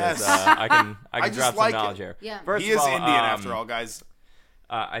pulling? 'Cause, Yes. I can I just drop like some it. knowledge here. Yeah. First He of is all, Indian after all, guys.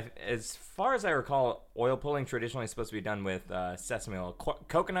 As far as I recall, oil pulling traditionally is supposed to be done with sesame oil.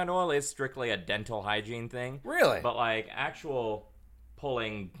 Coconut oil is strictly a dental hygiene thing. Really? But like actual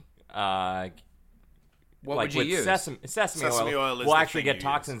pulling, What like would you with use? sesame Sesame oil is will the actually thing get you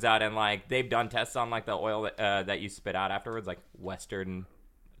toxins out, and like they've done tests on like the oil that you spit out afterwards. Like Western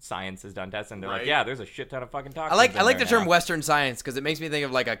science has done tests, and they're Right. like, yeah, there's a shit ton of fucking toxins. I like the in term there now. Western science because it makes me think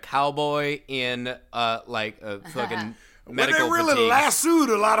of like a cowboy in like a fucking medical When they really fatigues. lassoed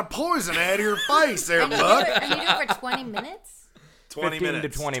a lot of poison out of your face there, And you do bud. it, and you do it for 20 minutes? 20 15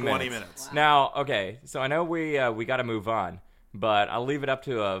 minutes. to 20 minutes. minutes. Now, okay, so I know we got to move on, but I'll leave it up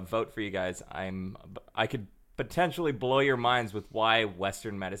to a vote for you guys. I could potentially blow your minds with why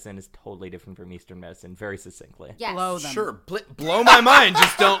Western medicine is totally different from Eastern medicine, very succinctly. Yes. Blow them. Sure. Blow my mind.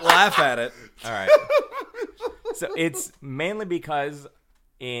 Just don't laugh at it. All right. So it's mainly because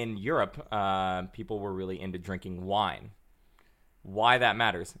in Europe, people were really into drinking wine. Why that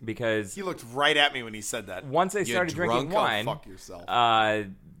matters? Because He looked right at me when he said that. once they You started drinking drunk? Go wine, fuck yourself.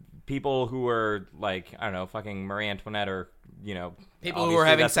 people who were like, I don't know, fucking Marie Antoinette or, you know, People who were obviously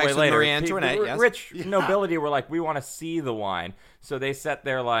having that's sex way with later. Marie Antoinette, People- yes. Rich nobility were like, we want to see the wine. So they set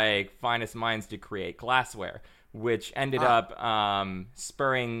their like finest minds to create glassware, which ended up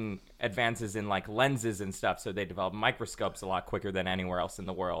spurring advances in like lenses and stuff. So they developed microscopes a lot quicker than anywhere else in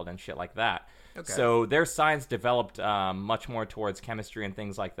the world and shit like that. Okay. So their science developed much more towards chemistry and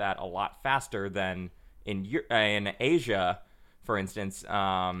things like that a lot faster than in Asia, for instance.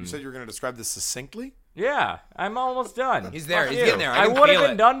 You said you were going to describe this succinctly? Yeah, I'm almost done. He's there. Fuck He's you. getting there. I can would have feel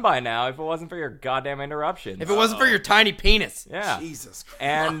been it. done by now if it wasn't for your goddamn interruptions. If it wasn't for your tiny penis. Yeah. Jesus Christ.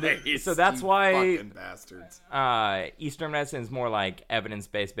 And so that's you why fucking bastards. Eastern medicine is more like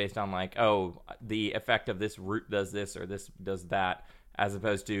evidence-based, based on like, oh, the effect of this root does this or this does that, as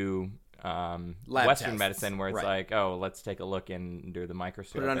opposed to Western tests. medicine where it's Right. like, oh, let's take a look under the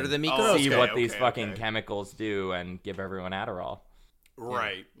microscope. Put it under and the microscope. see what these Okay, fucking okay. chemicals do and give everyone Adderall.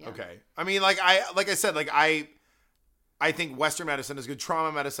 Right. Okay. I mean, like I said, like I think Western medicine is good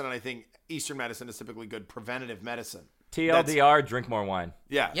trauma medicine, and I think Eastern medicine is typically good preventative medicine. TLDR, drink more wine.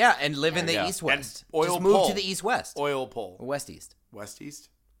 Yeah. Yeah, and live in the Yeah. east-west. And oil Just move pull. to the east-west. Oil pull. West-east. West East.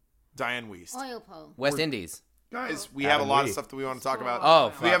 Diane Weist. Oil pole. West Indies. Guys, we have a Adam lot of Wee. stuff that we want to talk about.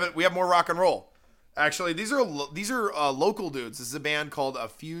 Oh, we have more rock and roll. Actually, these are local dudes. This is a band called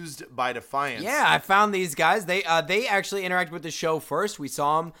Fused by Defiance. Yeah, I found these guys. They actually interacted with the show first. We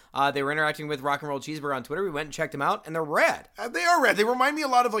saw them. They were interacting with Rock and Roll Cheeseburger on Twitter. We went and checked them out, and they're rad. They are rad. They remind me a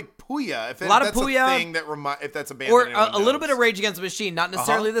lot of like Puya. If A lot of that's Puya. A thing that if that's a band, Or that anyone a little knows. bit of Rage Against the Machine. Not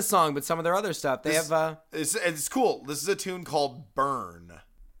necessarily the song, but some of their other stuff. They have... It's cool. This is a tune called Burn.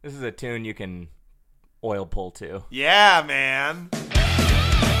 This is a tune you can oil pull to. Yeah, man.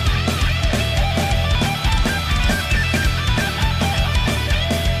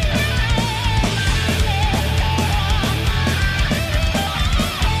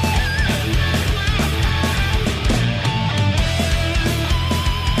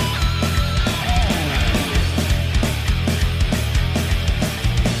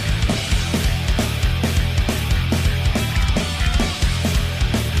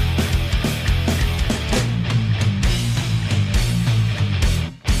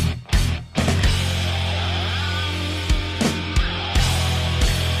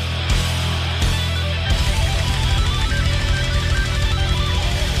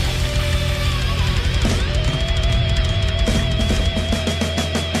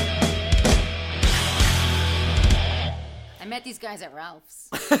 I met these guys at Ralph's.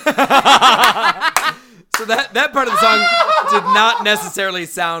 So that part of the song did not necessarily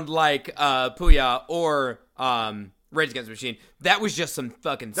sound like Puya or Rage Against the Machine. That was just some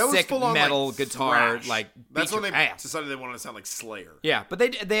fucking That was sick full on, metal like, guitar, thrash. like That's beat when your they ass. decided they wanted to sound like Slayer. Yeah, but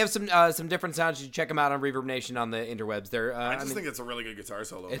they have some different sounds. You should check them out on Reverb Nation on the interwebs. They're I just think it's a really good guitar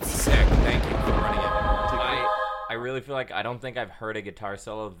solo. it's sick. Thank you for running it. I really feel like I don't think I've heard a guitar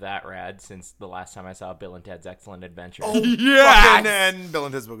solo that rad since the last time I saw Bill and Ted's Excellent Adventure. Fucking and Bill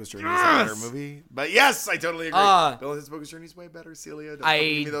and Ted's Bogus Journey is a better movie. But yes, I totally agree. Bill and Ted's Bogus Journey is way better, Celia. Don't fucking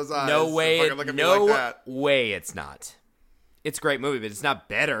give me those eyes. No Don't way, fucking look at me no like that. way, it's not. It's a great movie, but it's not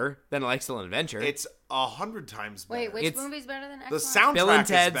better than Excellent Adventure. It's 100 times better. Wait, which It's- movie's better than The Excellent? Bill and soundtrack is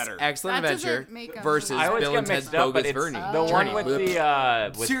Ted's better. Excellent That doesn't Adventure make a versus I always Bill get and Ted's mixed up, but Bogus it's Journey. the one with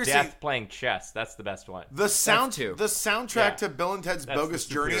with Seriously. Death playing chess. That's the best one. The two. soundtrack Yeah. to Bill and Ted's That's the Bogus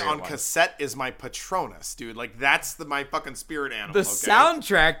Journey superior on one. cassette is my Patronus, dude. Like that's my fucking spirit animal. The okay?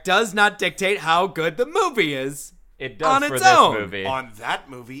 soundtrack does not dictate how good the movie is. It does On for its this own. movie. On that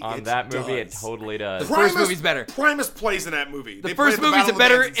movie, On it that movie, it does. totally does. The first movie's better. Primus plays in that movie. The They play first at the movie's Battle a of the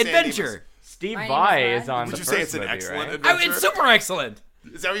better Bands in San Dimas. adventure. Steve My name Vai is is on Would the you first say it's an movie, excellent right? adventure? It's super excellent.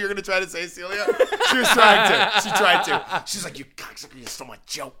 Is that what you're gonna try to say, Celia? She was trying to. She tried to. She's like, you cocksucker, you stole my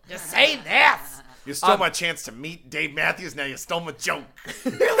joke. Just say this. You stole my chance to meet Dave Matthews. Now you stole my joke.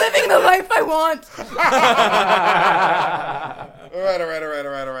 You're living the life I want.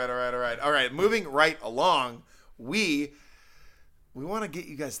 All right. Moving right along, we want to get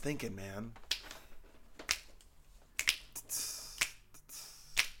you guys thinking, man.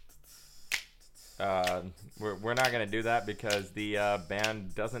 We're not gonna do that because the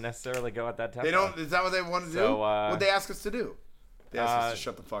band doesn't necessarily go at that tempo. They don't. Is that what they want to do? So, What'd they ask us to do? They asked us to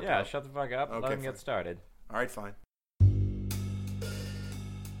shut the fuck yeah, up. shut the fuck up. Okay, Let them fine. get started. All right, fine.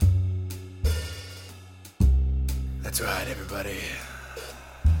 That's right, everybody.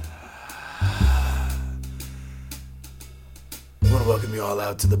 I want to welcome you all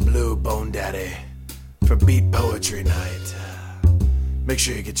out to the Blue Bone Daddy for Beat Poetry Night. Make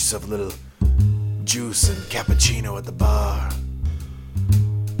sure you get yourself a little juice and cappuccino at the bar.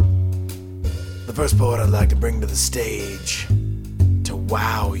 The first poet I'd like to bring to the stage to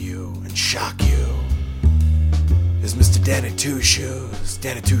wow you and shock you is Mr. Danny Two Shoes.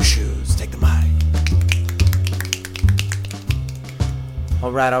 Danny Two Shoes, take the mic.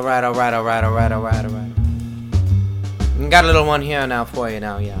 All right. Got a little one here now for you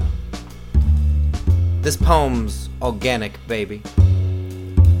now, yeah. This poem's organic, baby.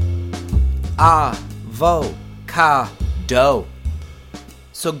 Avocado.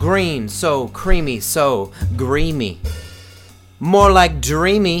 So green, so creamy, so dreamy. More like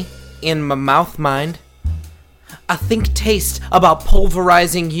dreamy in my mouth mind. I think taste about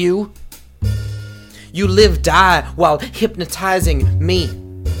pulverizing you. You live die while hypnotizing me.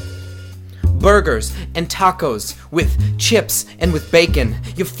 Burgers and tacos with chips and with bacon.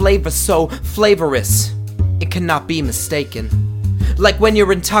 Your flavor so flavorous, it cannot be mistaken. Like when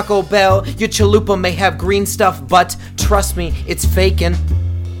you're in Taco Bell, your chalupa may have green stuff, but trust me, it's fakin'.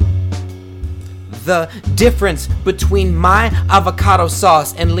 The difference between my avocado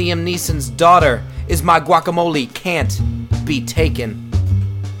sauce and Liam Neeson's daughter is my guacamole can't be taken.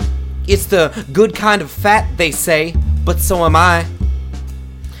 It's the good kind of fat, they say, but so am I.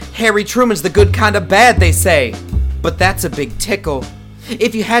 Harry Truman's the good kind of bad, they say, but that's a big tickle.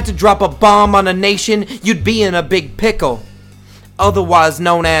 If you had to drop a bomb on a nation, you'd be in a big pickle. Otherwise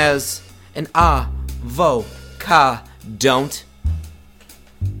known as an don't.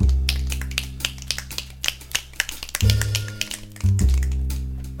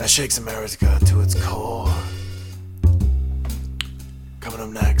 That shakes America to its core. Coming up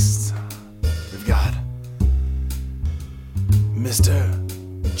next, we've got Mr.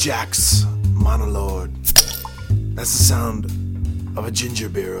 Jack's Monologue. That's the sound of a ginger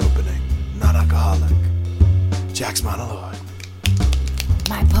beer opening, not alcoholic. Jack's Monologue.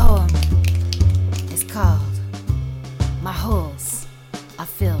 My poem is called My Holes Are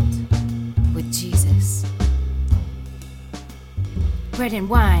Filled with Jesus. Bread and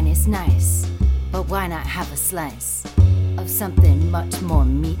wine is nice, but why not have a slice of something much more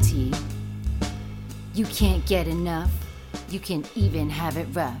meaty? You can't get enough, you can even have it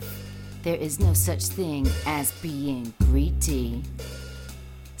rough. There is no such thing as being greedy.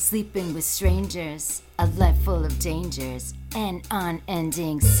 Sleeping with strangers, a life full of dangers and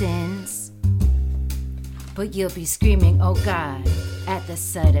unending sins. But you'll be screaming, oh God, at the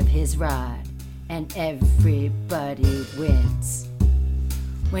sight of his rod, and everybody wins.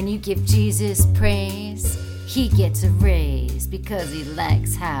 When you give Jesus praise, he gets a raise because he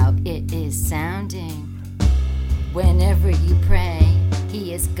likes how it is sounding. Whenever you pray,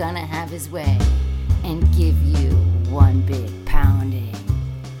 he is gonna have his way and give you one big pounding.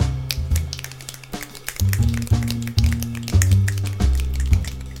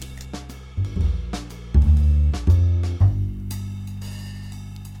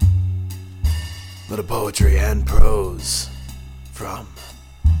 Little poetry and prose from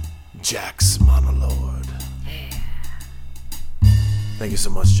Jack's Monologue. Thank you so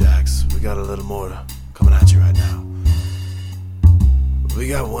much, Jax. We got a little more coming at you right now. We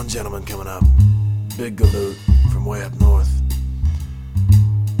got one gentleman coming up, Big Galoot from way up north.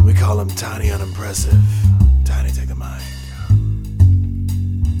 We call him Tiny Unimpressive. Tiny, take the mic.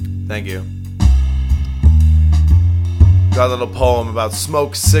 Thank you. Got a little poem about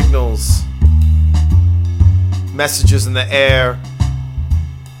smoke signals, messages in the air,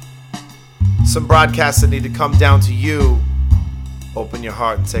 some broadcasts that need to come down to you. Open your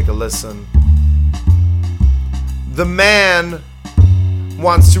heart and take a listen. The man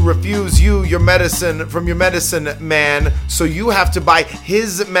wants to refuse you your medicine from your medicine man, so you have to buy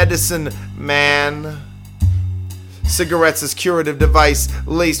his medicine man. Cigarettes as curative device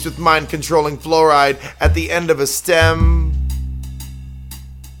laced with mind-controlling fluoride at the end of a stem.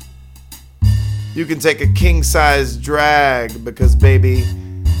 You can take a king-size drag because, baby,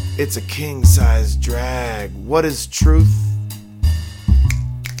 it's a king-size drag. What is truth?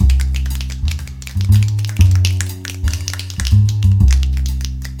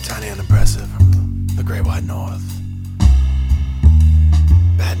 Tiny Unimpressive from the Great White North.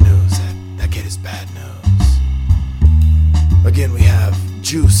 Bad news, that kid is bad news. Again, we have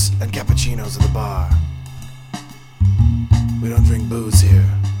juice and cappuccinos at the bar. We don't drink booze here.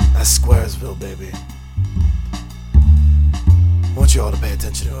 That's Squaresville, baby. I want you all to pay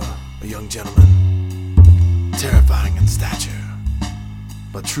attention to a young gentleman, terrifying in stature,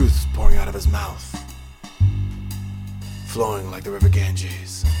 but truth's pouring out of his mouth, flowing like the river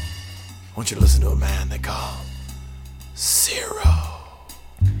Ganges. I want you to listen to a man they call Zero.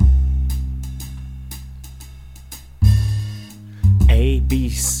 A, B,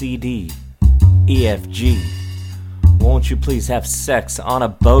 C, D, E, F, G. Won't you please have sex on a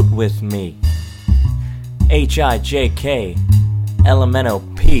boat with me? H, I, J, K, L, M, N, O,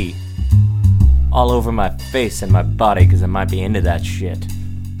 P. All over my face and my body, cause I might be into that shit.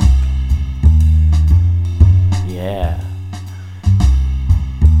 Yeah.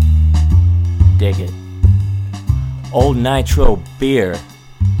 Dig it. Old Nitro beer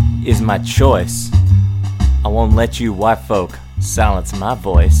is my choice. I won't let you white folk silence my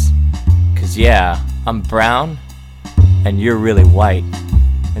voice. Cause yeah, I'm brown and you're really white.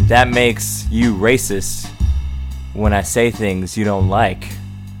 And that makes you racist when I say things you don't like.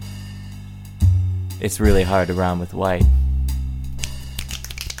 It's really hard to rhyme with white.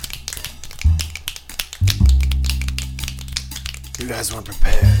 You guys weren't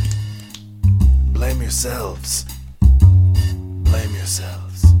prepared. Blame yourselves. Blame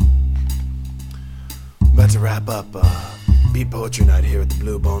yourselves. I'm about to wrap up Beat Poetry Night here at the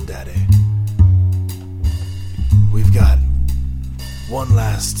Blue Bone Daddy. We've got one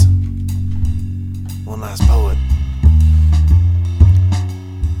last poet.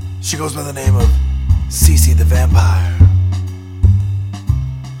 She goes by the name of Cece the Vampire.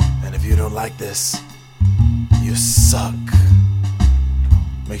 And if you don't like this, you suck.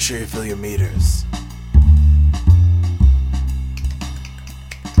 Make sure you fill your meters.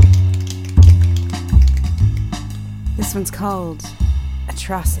 This one's called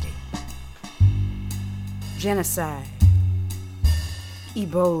Atrocity. Genocide.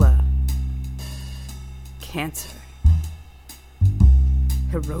 Ebola. Cancer.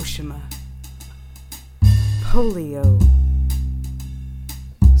 Hiroshima. Polio.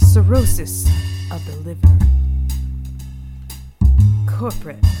 Cirrhosis of the liver.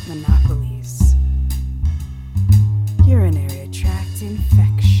 Corporate monopolies. Urinary tract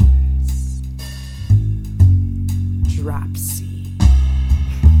infections. Dropsy.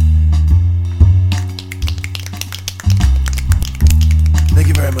 Thank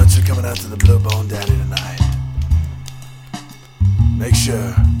you very much for coming out to the Blue Bone Daddy tonight. Make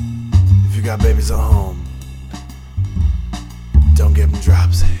sure, if you got babies at home, don't give them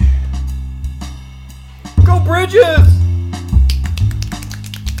dropsy. Go Bridges!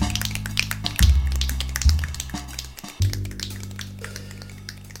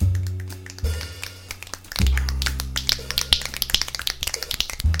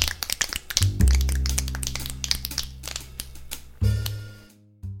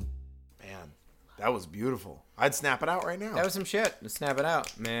 Man, that was beautiful. I'd snap it out right now. That was some shit. Let's snap it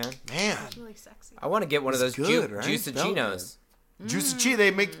out, man. Man. Really sexy. I want to get one of those It's good, right? Juiceachinos. Juiceachinos.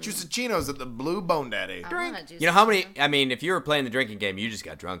 They make Juiceachinos at the Blue Bone Daddy. You know how many? I mean, if you were playing the drinking game, you just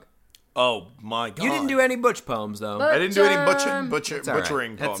got drunk. Oh my god. You didn't do any butch poems though. I didn't do any It's all right.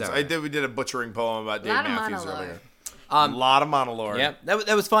 butchering That's poems. all right. We did a butchering poem about Dave Lot of Matthews monologue. earlier. A lot of monologue. Yeah,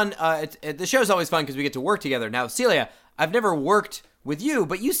 that was fun. The show's always fun because we get to work together. Now, Celia, I've never worked with you,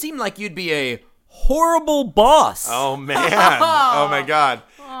 but you seem like you'd be a horrible boss. Oh man! Oh my God!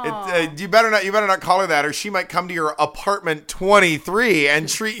 You better not call her that, or she might come to your apartment 23 and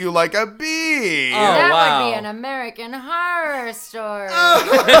treat you like a bee. Oh, That wow. would be an American Horror Story.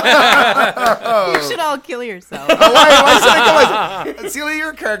 You should all kill yourself. Why should I come? Celia,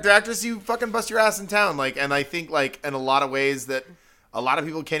 you're a character actress. You fucking bust your ass in town. And I think in a lot of ways that a lot of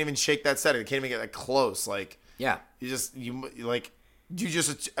people can't even shake that setting. They can't even get that close. Yeah. You just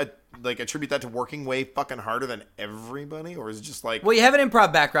attribute that to working way fucking harder than everybody, or is it just like? Well, you have an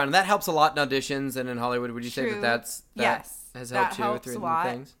improv background, and that helps a lot in auditions and in Hollywood. Would you say True. that Yes, has that helped you helps through a lot.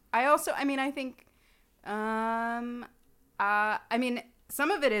 things? I also, I think, some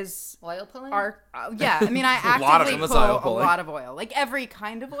of it is Oil pulling? yeah. I mean, I lot of actively it. pull Oil a pulling. lot of oil, like every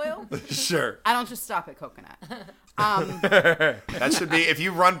kind of oil. Sure. I don't just stop at coconut. That should be, if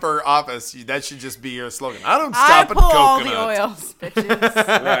you run for office, that should just be your slogan. I don't I stop at pull all coconut. the oils, bitches.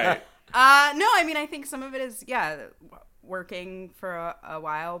 Right. No, I mean, I think some of it is, working for a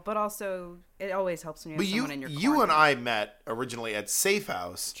while, but also it always helps when you have But someone in your corner. you and I met originally at Safe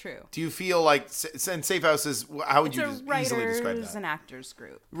House. True. Do you feel like, and Safe House is, how would It's you a easily describe writers that? and actors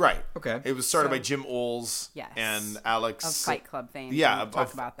group Right. Okay. It was started So- by Jim Oles Yes. and Alex. of Fight Club fame. Yeah, We'll of, talk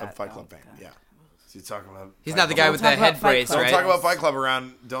of, about that. of Fight though. Club fame. Yeah. So you're talking about. He's Fight not the Club. guy with We'll the talk about head Fight brace, Club. Don't right? talk about Fight Club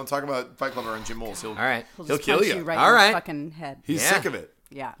around. Don't talk about Fight Club around Jim Oles. All right. He'll He'll just kill punch you. right All in right. the fucking head. He's Yeah. sick of it.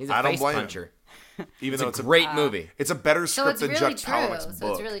 Yeah. He's I a don't face blame him. puncher. Even It's though a it's a great movie. It's a better So script it's than really Chuck true. Palahniuk's So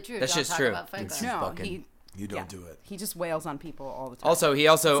book. it's really true. That's Don't just talk true. about Fight It's Club. No, fucking- You don't yeah. do it. He just wails on people all the time. Also, he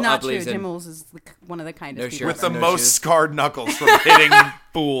also it's not true. believes in. Jim Oles is one of the kindest No people. shirt. With the No most shoes. scarred knuckles from hitting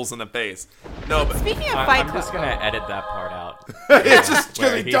fools in the face. No, but Speaking of Fight I'm Club, just gonna edit that part out. it's just Where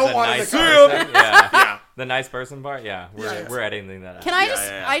because we he's don't a want nice to person. Yeah. Yeah. The nice person part. Yeah, we're editing that out. can I Yeah, just?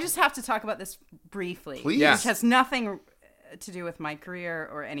 yeah, yeah. I just have to talk about this briefly. Please. Yeah. Which has nothing to do with my career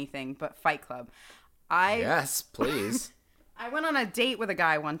or anything, but Fight Club. Yes, please. I went on a date with a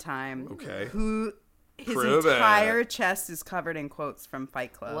guy one time. Okay. Who his Prove it. entire chest is covered in quotes from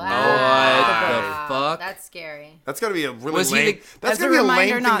Fight Club. What Wow. the fuck? That's scary. That's gotta be a really Was he lame. the- That's As gonna a be a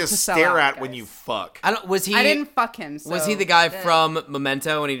reminder lame not thing to to sell stare out, at when guys. you fuck. I don't. Was he? I didn't fuck him. So Was he the guy from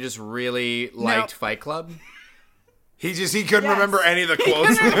Memento and he just really liked Fight Club? He couldn't Yes. remember any of the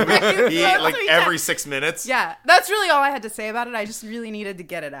quotes. couldn't remember any of the he quotes, like so he every kept- 6 minutes. Yeah, that's really all I had to say about it. I just really needed to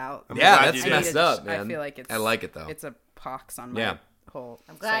get it out. Yeah, glad that's you did. messed up, man. I feel like it's. I like it though. It's a pox on my Yeah. whole.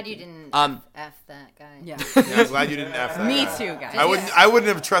 I'm glad you didn't F that guy. Yeah. I'm glad you didn't F that. Me guy. too, guys. I wouldn't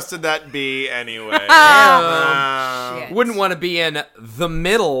have trusted that B anyway. Shit. Wouldn't want to be in the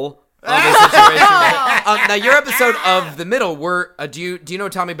middle of a situation. Now, your episode of The Middle, do you know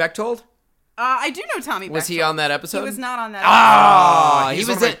Tommy Bechtold? I do know Tommy. Was he Bechtold. on that episode? He was not on that. Ah, he he's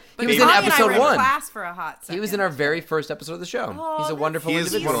was one of in. my He was in Tommy and I episode were in 1. class for a hot second. He was in our very first episode of the show. Oh, He's a wonderful He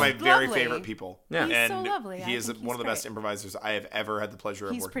is individual. one of my very Lovely. favorite people. Yeah. He's and so lovely. he I is think he's one of the best great. improvisers I have ever had the pleasure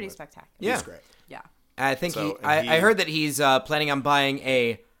of He's working pretty with. spectacular. Yeah. He's great. Yeah. I think So, I and he- heard that he's planning on buying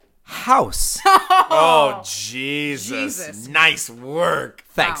a house. Oh, Jesus. Nice work.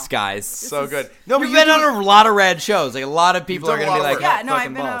 Thanks, Wow. guys. So good. No, You've but been you on a lot of rad shows. Like a lot of people You've are done a going to be lot of like, work. Yeah, no,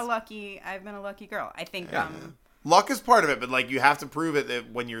 fucking balls. I've been a lucky girl. I think luck is part of it, but like you have to prove it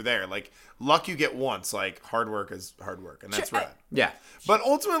that when you're there. Like luck you get once. Like hard work is hard work, and that's Sure, right. Yeah. But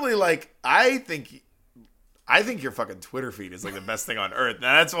ultimately, like I think your fucking Twitter feed is like the best thing on earth. And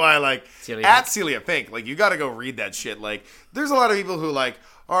that's why, like, Celia at Pink. Celia Pink, like, you got to go read that shit. Like, there's a lot of people who like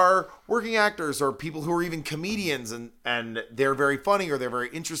are working actors or people who are even comedians, and they're very funny or they're very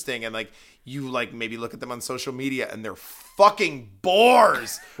interesting, and like you like maybe look at them on social media and they're fucking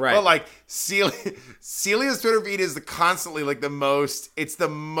bores. Right. But like Celia's Twitter feed is constantly like the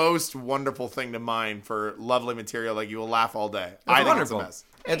most wonderful thing to mine for lovely material. Like you will laugh all day. I think wonderful. it's the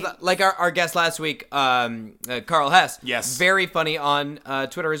best. And like our guest last week, Carl Hess. Yes. Very funny on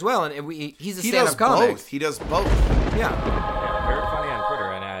Twitter as well. And he's a He stand-up does comic. both. He does both. Yeah. Yeah, very funny on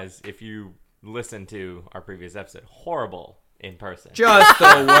Twitter, and as if you listen to our previous episode, horrible in person. Just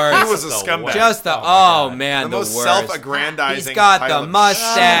the worst. He was a scumbag. Just the, Oh my God. man, The the most worst. self-aggrandizing. He's got pile the of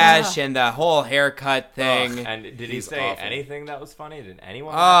mustache and the whole haircut thing. And did he He's say awful. anything that was funny? Did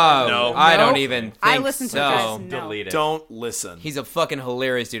anyone? Oh, No. I don't Nope. even think I listened to so. this. No. Delete it. Don't listen. He's a fucking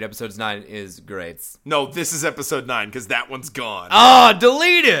hilarious dude. Episode 9 is great. No, this is episode 9 because that one's gone. Oh,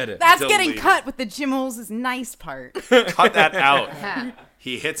 deleted! That's Delete getting it. cut with the Jim Olds' nice part. Cut that out.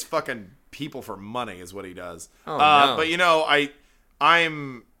 He hits fucking people for money is what he does. Oh, no. But you know,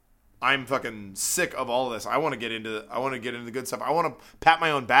 I'm fucking sick of all of this. I want to get into the good stuff. I want to pat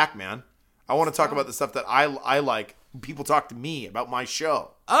my own back, man. I want to talk about the stuff that I like. People talk to me about my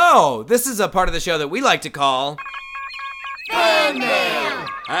show. Oh, this is a part of the show that we like to call Fan Mail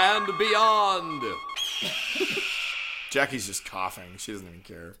and Beyond. Jackie's just coughing. She doesn't even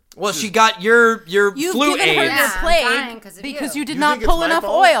care. Well, she got your You've flu given her AIDS. your Yeah, I'm plague dying 'cause of because you. you did You not think it's pull my enough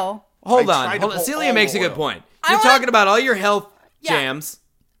fault? oil. Hold I on. tried to Hold on. pull Celia all makes the a good oil. point. I You're wanna- talking about all your health Yeah. jams.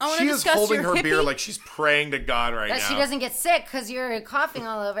 I want She to is discuss holding your her beer hippie, like she's praying to God right That now. she doesn't get sick because you're coughing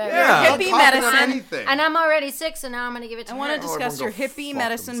all over. Yeah. Don't hippie cough on medicine. anything. And I'm already sick, so now I'm going to give it to I her. want to discuss your everyone go hippie fuck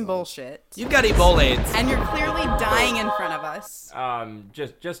medicine themselves. bullshit. You've got Ebola AIDS. And you're clearly dying in front of us.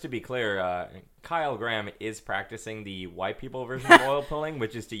 Just to be clear, Kyle Graham is practicing the white people version of oil pulling,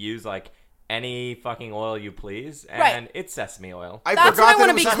 which is to use like any fucking oil you please, and Right. it's sesame oil. I That's forgot what I that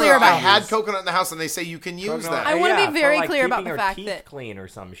wanna it was be sesame clear oil. I about. had coconut in the house, and they say you can use that. I wanna be for, very like, clear about keeping the your fact teeth that- clean or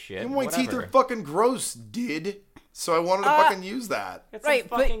some shit. My teeth whatever. are fucking gross, dude. So I wanted to fucking use that. It's Right, a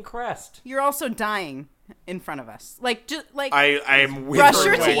but- fucking crest. You're also dying in front of us. Like, just like I am Brush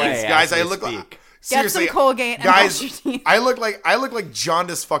withering your away. teeth. Guys. As I we look like speak. seriously, some Colgate and guys. brush your teeth. I look like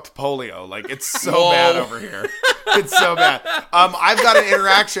Jaundice fucked polio. Like it's so bad over here. It's so bad. I've got an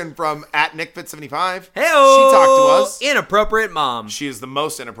interaction from at NickFit75. Hey, She talked to us. Inappropriate mom. She is the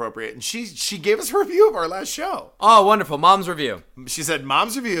most inappropriate, and she gave us a review of our last show. Oh, wonderful. Mom's review. She said,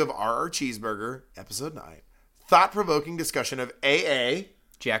 "Mom's review of RR Cheeseburger, episode 9, thought-provoking discussion of AA."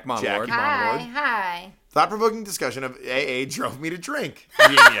 Jack Monlord. Jack Hi, Monlord. hi. Thought-provoking discussion of AA drove me to drink.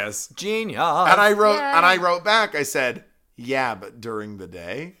 Genius. Genius. And I Yay. wrote back. I said, "Yeah, but during the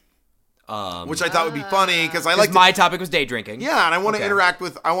day," which I thought would be funny because I like my topic was day drinking. Yeah, and I want to Okay. interact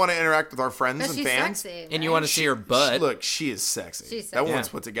with our friends But and she's fans. sexy. And you right? want to see her butt. Look, she is sexy. She's That sexy. woman's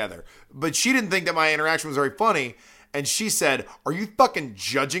Yeah. put together. But she didn't think that my interaction was very funny. And she said, "Are you fucking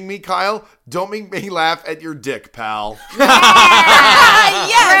judging me, Kyle? Don't make me laugh at your dick, pal."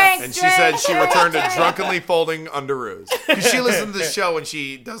 Yes! And she said she returned to drunkenly folding underoos. Because she listens to the show when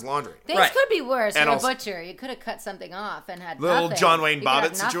she does laundry. Things Right. could be worse. And You're a also- butcher. You could have cut something off and had Little nothing. John Wayne You could have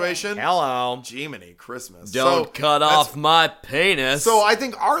Bobbitt nothing. situation. Hello. Jiminy Christmas. Don't So cut that's- off my penis. So I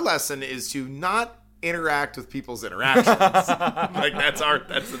think our lesson is to not interact with people's interactions. Like that's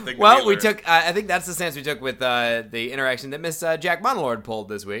the thing. well, we learned. took. I think that's the stance we took with the interaction that Miss Jack Monlord pulled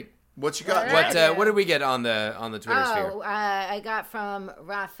this week. What you got? Alright. What what did we get on the Twitter sphere? Oh, I got from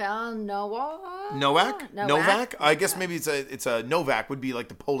Rafael Novak. Novak? I guess maybe it's a Novak would be like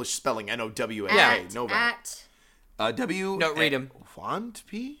the Polish spelling Nowak. Yeah. Novak. W. No, read 'em. Font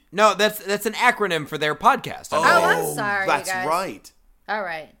P. No, that's an acronym for their podcast. I'm sorry, That's you guys. right. All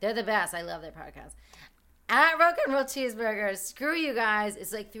right. They're the best. I love their podcast. At Rock and Roll Cheeseburger, screw you guys.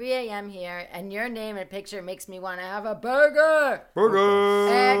 It's like 3 a.m. here, and your name and picture makes me want to have a burger.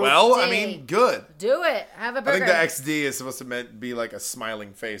 XD. Well, I mean, good. Do it. Have a I burger. think the XD is supposed to be like a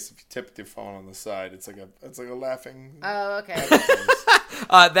smiling face. If you tip your phone on the side, it's like a laughing. Oh, okay.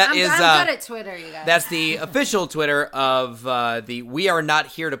 I'm I'm good at Twitter, you guys. That's the official Twitter of the We Are Not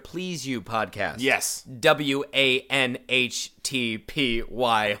Here to Please You podcast. Yes.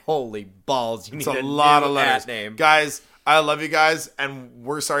 WANHTPY. Holy balls. You It's need a lot of new letters. name. Guys, I love you guys, and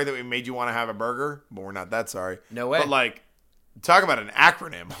we're sorry that we made you want to have a burger, but we're not that sorry. No way. But like, talk about an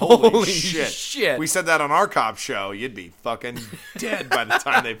acronym. Holy, Holy shit. shit. We said that on our cop show. You'd be fucking dead by the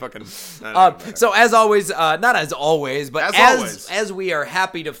time they fucking... So as always, not as always, but As always. as we are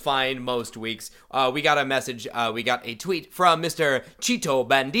happy to find most weeks, we got a message, we got a tweet from Mr. Chito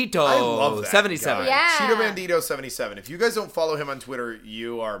Bandito I love that 77. guy. Yeah. Cheeto Bandito 77. If you guys don't follow him on Twitter,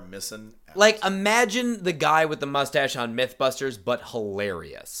 you are missing out. Like, imagine the guy with the mustache on Mythbusters, but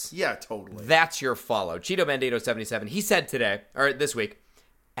hilarious. Yeah, totally. That's your follow. Cheeto Bandito 77. He said today, or this week,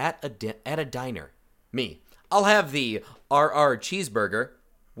 at a diner, me, I'll have the RR cheeseburger.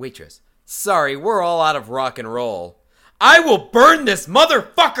 Waitress, sorry, we're all out of rock and roll. I will burn this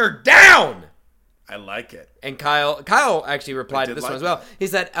motherfucker down! I like it. And Kyle actually replied to this one as well. He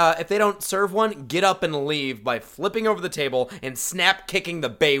said, if they don't serve one, get up and leave by flipping over the table and snap kicking the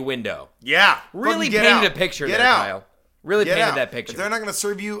bay window. Yeah. Really fucking get painted out. a picture Get there, out. Kyle. Really Get painted out. that picture. If they're not going to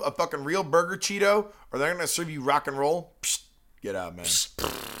serve you a fucking real burger Cheeto, or they're going to serve you rock and roll, get out, man.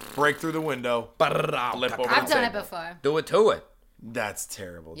 Break through the window. Flip over I've the done it table. before. Do it to it. That's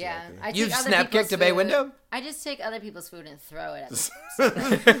terrible, Yeah. Jackie. I You've take other snap kicked people's a bay food. window? I just take other people's food and throw it at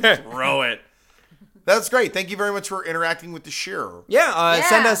them. Throw it. That's great. Thank you very much for interacting with the share. Yeah,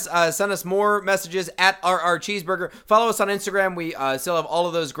 Yeah. send us more messages at RR Cheeseburger. Follow us on Instagram. We still have all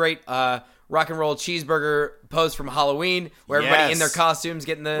of those great rock and roll cheeseburger posts from Halloween, where everybody Yes. in their costumes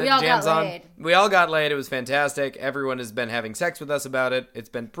getting the We all jams got on. laid. We all got laid. It was fantastic. Everyone has been having sex with us about it. It's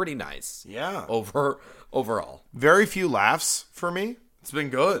been pretty nice. Yeah. Overall. Very few laughs for me. It's been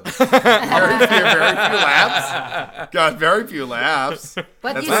good. very few laughs. Got very few laughs.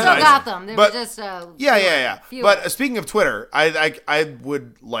 But That's you still nice. got them. They But- were just Yeah. fewer. But speaking of Twitter, I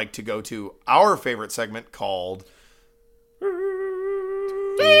would like to go to our favorite segment called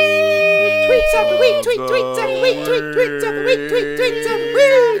Tweets of the week, tweets of the week, tweets of the week, tweets of the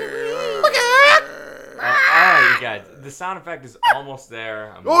week. All right, you guys. The sound effect is almost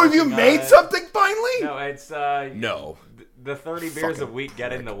there. I'm Oh, have you working on made it. something finally? No, it's No. The 30 beers a week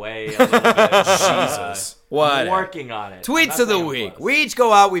get in the way a little bit. Jesus. What? I'm working on it. Tweets of the week. We each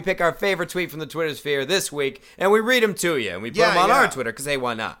go out, we pick our favorite tweet from the Twitter sphere this week, and we read them to you, and we put Yeah, them on yeah. our Twitter, because hey,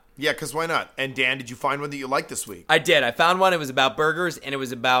 why not? Yeah, because why not? And Dan, did you find one that you liked this week? I did. I found one. It was about burgers, and it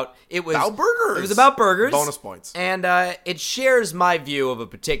was about burgers. It was about burgers. Bonus points. And it shares my view of a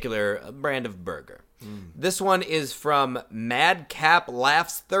particular brand of burger. This one is from Madcap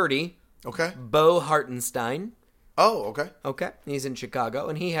Laughs 30. Okay. Bo Hartenstein. Oh, okay. Okay. He's in Chicago,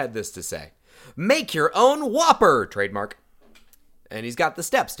 and he had this to say: "Make your own Whopper." Trademark. And he's got the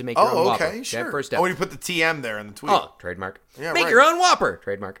steps to make your own Oh, Whopper. okay, sure. First step. Oh, you put the TM there in the tweet. Oh, trademark. Yeah, Make right. your own Whopper.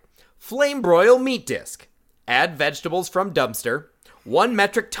 Trademark. Flame broil meat disc. Add vegetables from dumpster. 1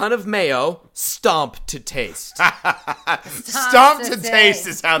 metric ton of mayo. Stomp to taste. Stomp to taste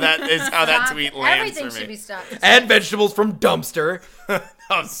is how that tweet lands Everything for me. should be stopped. Add vegetables from dumpster.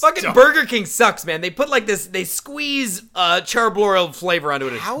 Fucking Burger King sucks, man. They put like this, they squeeze charbroiled flavor onto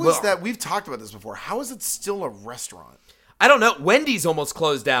it. How is that? We've talked about this before. How is it still a restaurant? I don't know. Wendy's almost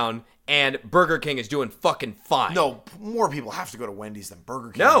closed down, and Burger King is doing fucking fine. No, more people have to go to Wendy's than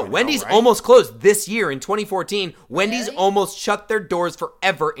Burger King. No, right now, Wendy's right? almost closed this year in 2014. Wendy's Really? almost shut their doors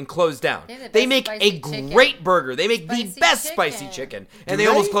forever and closed down. They have the They best make a spicy chicken. great burger. They make the Spicy best chicken. spicy chicken, and Do they they?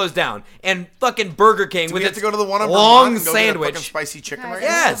 almost closed down. And fucking Burger King Do with we have its to go to the one on long Vermont and go get a sandwich. fucking spicy chicken Guys, right I'm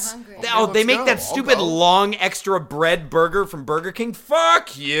now? Yes. so hungry. Oh, they let's make go. that I'll stupid go. long extra bread burger from Burger King.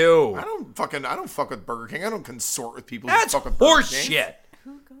 Fuck you. I don't fuck with Burger King. I don't consort with people That's who fuck with Burger King. horseshit.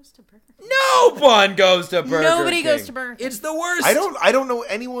 Who goes to Burger King? No one goes to Burger Nobody King. goes to Burger King. It's the worst. I don't know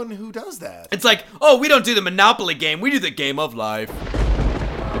anyone who does that. It's like, oh, we don't do the Monopoly game. We do the game of life.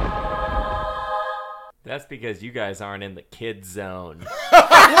 That's because you guys aren't in the kid zone.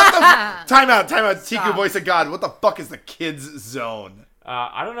 Time out. TQ Voice of God. What the fuck is the kids zone?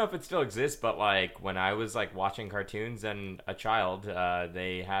 I don't know if it still exists, but like when I was like watching cartoons and a child,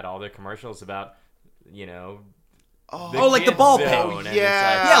 they had all their commercials about, you know, Oh, like the kids ball zone, pit. and it's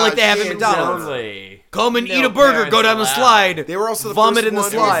Yeah. Yeah, like they have at kids McDonald's. only. come and No eat a burger, parents go down the allowed. slide. They were also the vomit first in the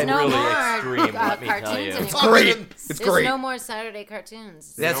one- slide. No really more extreme, let me tell cartoons you. anymore. It's great. It's There's great. no more Saturday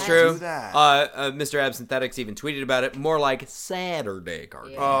cartoons. That's Don't true. do that. Mr. Absynthetics even tweeted about it. More like Saturday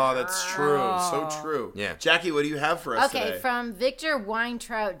cartoon. Oh, that's true. So true. Yeah. Jackie, what do you have for us Okay, today? from Victor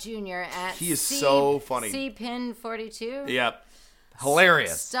Weintraut Jr. at He is so funny. CPin42. Yep.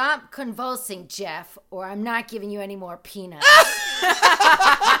 Hilarious. Stop convulsing, Jeff, or I'm not giving you any more peanuts.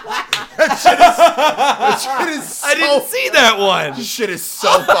 Shit is so, I didn't see that one. Shit is so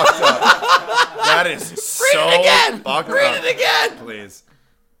fucked up. That is so it again. fucked Read up. it again. Please.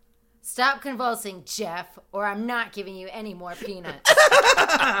 Stop convulsing, Jeff, or I'm not giving you any more peanuts.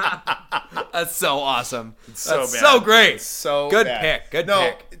 That's so awesome. So That's bad. so great. So Good bad. pick. Good no,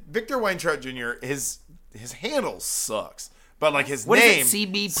 pick. Victor Weintraut Jr. His handle sucks, but like his What is name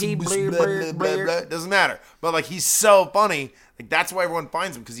it? CBP blah, blah, blah, blah, blah, doesn't matter. But like he's so funny. Like that's why everyone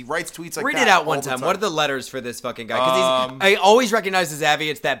finds him because he writes tweets like Read that. it out all one the time. What are the letters for this fucking guy? Because Um, I always recognize his Avi.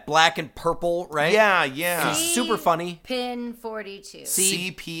 It's that black and purple, right? Yeah, yeah. He's super funny. Pin 42.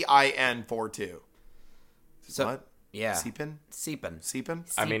 CPIN 42. So, What? Yeah. Seepin? Seepin. Seepin?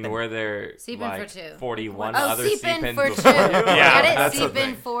 I mean, were there Seepin like for two. 41 Oh, other CPin CPins for before two. you? Yeah, Get that's it? the CPin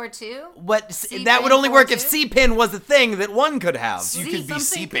thing. 42. What? Seepin That would only work if 42? C-pin was the thing that one could have. You could be Something could be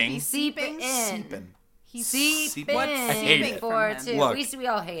seeping. Seeping in. Seepin. Seepin. What? I hate it. 42. Look. We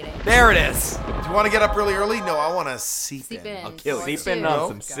all hate it. There it is. Do you want to get up really early? No, I want to seep Seep in. in. I'll kill you. Seeping No? on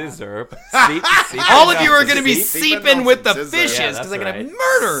some scissor. Seep, All of you are going to be Seeping seeping on with the some scissor. fishes Yeah, because that's I'm going to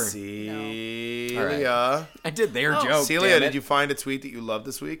right. murder. Celia. I did their joke. Celia, damn it. did you find a tweet that you loved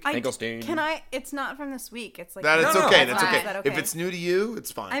this week? Finkelstein. Can I? It's not from this week. It's like That it's No, okay. no, That's fine. okay. Is that okay? If it's new to you,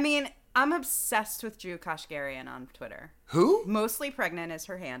 it's fine. I mean, I'm obsessed with Drew Kashgarian on Twitter. Who? Mostly pregnant is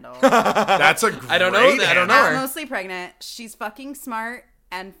her handle. That's a great I don't know that. I don't know her. Mostly pregnant. She's fucking smart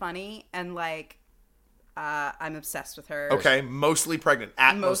and funny and like. I'm obsessed with her. Okay, mostly pregnant.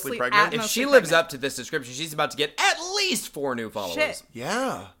 At mostly Mostly pregnant. at If mostly she lives pregnant. up to this description, she's about to get at least 4 new followers. Shit.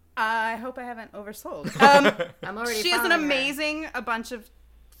 Yeah. I hope I haven't oversold. I'm already She has an following her. amazing a bunch of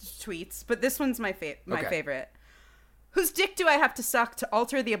tweets, but this one's my Okay. favorite. Whose dick do I have to suck to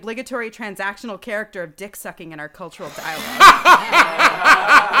alter the obligatory transactional character of dick sucking in our cultural dialogue?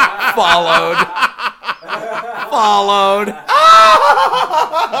 Followed.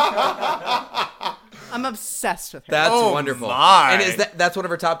 I'm obsessed with her. That's Oh wonderful. my. And is that's one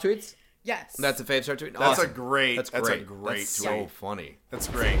of her top tweets? yes. That's a fave star tweet? That's Awesome. a great. That's That's great. a great That's tweet. so funny. That's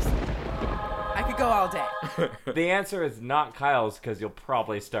great. I could go all day. The answer is not Kyle's because you'll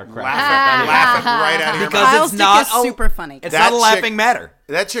probably start crying. Laughing right out of your Because mouth. Kyle's it's not dick is super funny. It's That not a chick- laughing matter.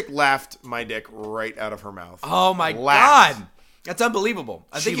 That chick laughed my dick right out of her mouth. Oh my Laughed. god. That's unbelievable.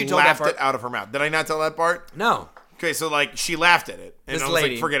 I think She you told that laughed part. it out of her mouth. Did I not tell that part? No. Okay, so like she laughed at it, and This I was lady.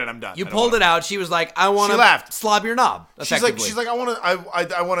 like, "Forget it, I'm done." You pulled it out. She was like, I want She to laughed. slob your knob. She's like, I want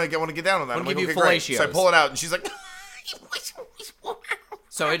to get down on that. Wanna I'm give like, you okay, great. fellatios. So I pull it out, and she's like,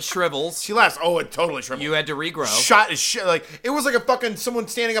 so it shrivels. she laughs. Oh, it totally shriveled. You had to regrow. Shot is shit. Like it was like a fucking someone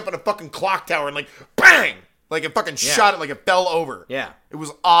standing up in a fucking clock tower and like bang, like it fucking shot it like it fell over. Yeah. it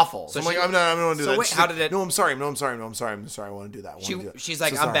was awful. So I'm she- like, I'm not. I don't want to do so that. wait, She's how like, did it- No, I'm sorry. No, I'm sorry. No, I'm sorry. I'm sorry. I want to do that. I wanna do that. She's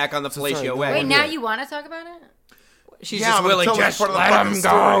like, So I'm sorry. back on the So sorry. fellatio No, way. I Wait, wanna now do it. you want to talk about it? She's Yeah, just I'm gonna willing. tell that Just part of the let fucking him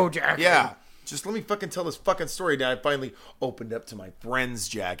story. go, Jackie. Yeah, just let me fucking tell this fucking story. Now I finally opened up to my friends,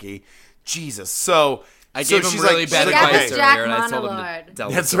 Jackie. Jesus. So I so gave him she's really like, bad she's Jack like, advice is okay. Jack earlier, and I told him to Monolord. tell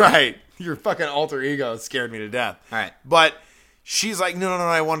the That's story. right. Your fucking alter ego scared me to death. All right. But she's like, no,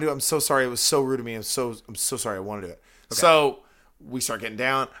 I want to do it. I'm so sorry. It was so rude of me. I'm so sorry. I want to do it. So we start getting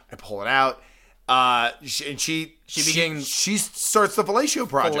down. I pull it out. She starts the Fellatio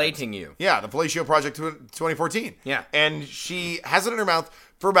project. Filleting you. Yeah, the Fellatio project 2014. Yeah. And she has it in her mouth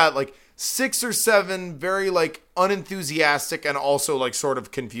for about like 6 or 7 very like unenthusiastic and also like sort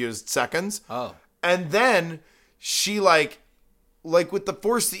of confused seconds. Oh. And then she like with the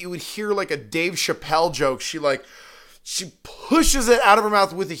force that you would hear like a Dave Chappelle joke, she pushes it out of her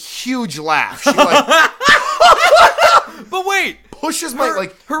mouth with a huge laugh. She like But wait. pushes my Her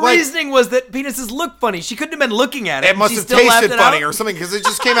like, reason was that penises look funny. She couldn't have been looking at it. It and must she have still laughed tasted it funny out? or something because it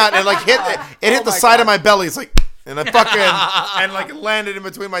just came out and like hit the side of my belly. It's like and I fucking and like landed in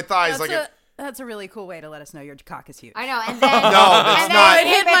between my thighs That's a really cool way to let us know your cock is huge. I know, and then No, that's and then not- it It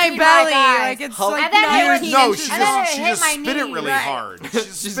hit my between belly. thighs. Like it's How- like And then it 19 was- no, inches she And then long. just it she hit just my spit it knee, really right. hard. She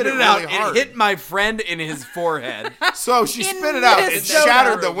just She spit it out. really hard. It hit my friend in his forehead. So she In spit it out. It this soda.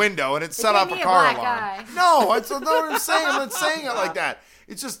 shattered the window and it set gave off me a a car black alarm. eye. No, that's not what I'm saying. I'm not saying it like that.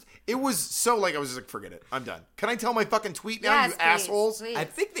 It's just It was so like I was just like, forget it. I'm done. Can I tell my fucking tweet now, Yes, you please, assholes? please. I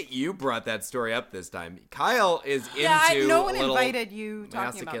think that you brought that story up this time. Kyle is Yeah, into no one a little invited you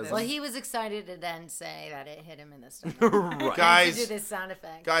talking about masochism. this. Well, he was excited to then say that it hit him in the stomach. Right. Guys, To do this sound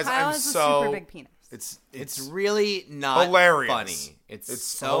effect. guys, Kyle I'm has a so super big penis. It's really not hilarious. funny. It's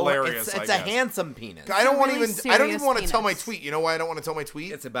so hilarious, It's I a guess. handsome penis. I don't want really even. I don't even serious want to tell my penis. tweet. You know why I don't want to tell my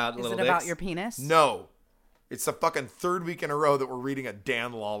tweet? It's about Is little it about dicks. your penis? No. It's the fucking third week in a row that we're reading a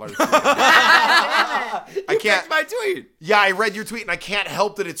Dan Lawler tweet. Damn it. I can't. my tweet. Yeah, I read your tweet and I can't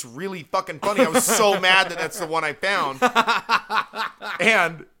help that it's really fucking funny. I was so mad that that's the one I found.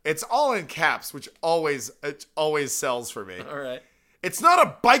 And it's all in caps, which always sells for me. All right. It's not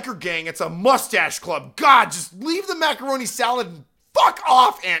a biker gang, it's a mustache club. God, just leave the macaroni salad and fuck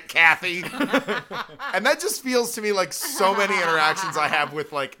off, Aunt Kathy. And that just feels to me like so many interactions I have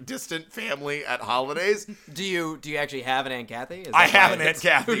with like distant family at holidays. Do you actually have an Aunt Kathy? Is I that have why an Aunt it's-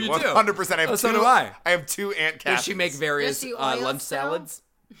 Kathy, You do? 100%. I have so two. do I. I have two Aunt Kathys. Does she make various Does she oil lunch spill? salads?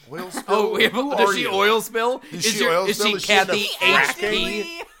 oil spill? Oh, Who does are she you? oil spill? Does Is she oil is spill? she Is she into Kathy fracking?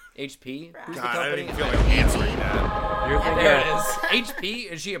 HP? HP? Who's the God, I company? don't even feel like answering that. You're thinking There it of, is.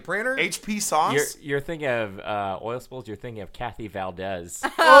 HP? Is she a printer? HP sauce? you're thinking of oil spills. You're thinking of Kathy Valdez.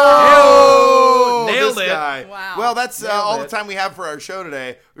 Oh, Nailed this it. guy. Wow. Well, that's all the it. time we have for our show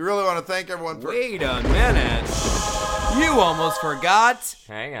today. We really want to thank everyone for. Wait a minute. You almost forgot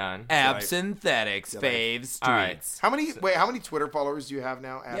Hang on. Absynthetics faves All right. tweets. How many Twitter followers do you have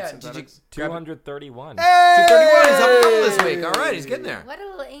now? Yeah, did you Absynthetics? 231. 231. He's up a couple this week. All right, he's getting there. What a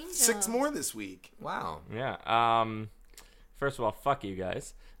little angel. 6 more this week. Wow. Yeah. First of all, fuck you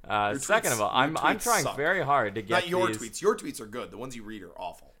guys. Your Second tweets- of all, your I'm tweets trying suck. very hard to get Not your these. tweets. Your tweets are good. The ones you read are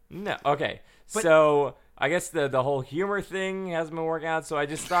awful. No. Okay. So I guess the whole humor thing hasn't been working out. So I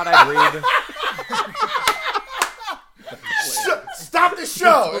just thought I'd read. Stop the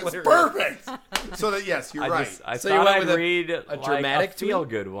show. It's perfect. So that yes, you're right. I So you thought went I'd with read a like dramatic a tweet? feel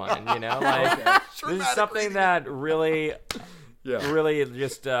good one. You know, like this is something that really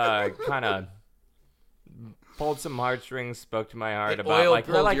just kind of pulled some heartstrings, spoke to my heart It about oil like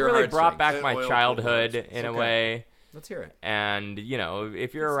pulled really your brought back It my oil pulled childhood yours. in a Okay. way. Let's hear it. And you know,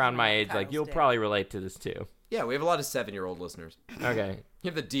 if you're around my age, like Kyle's you'll dick. probably relate to this too. Yeah, we have a lot of 7-year-old listeners. Okay, You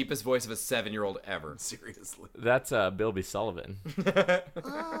have the deepest voice of a 7-year-old ever. Seriously. that's Bilby Sullivan.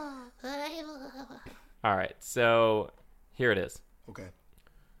 All right, so here it is. Okay.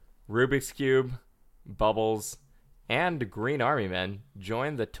 Rubik's Cube, Bubbles, and Green Army Men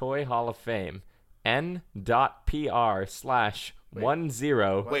join the Toy Hall of Fame. N.PR/10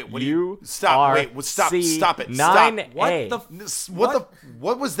 Wait, what do you stop? Wait, stop it. Stop. 9A.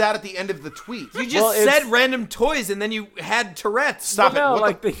 What was that at the end of the tweet? You just Well, it's- said random toys and then you had Tourette's. Stop No, it. What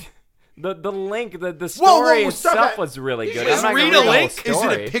like the, the link, the whoa, story stop itself it. was really Did good. you I'm not read gonna a the whole link? Is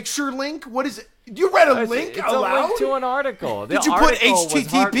story. it a picture link? What is it? You read a link It's aloud? a link to an article. The Did you put article was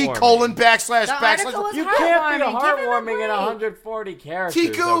http:// heartwarming. The article was You can't be heartwarming. Give him a heartwarming in break. 140 characters,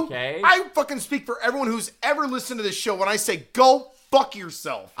 Tiku, okay? I fucking speak for everyone who's ever listened to this show when I say go fuck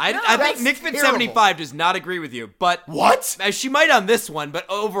yourself. I think that's NickFit75 does not agree with you, but What? She might on this one, but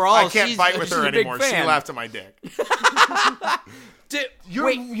overall, I can't she's, fight with she's her a big anymore. She fan. laughed at my dick.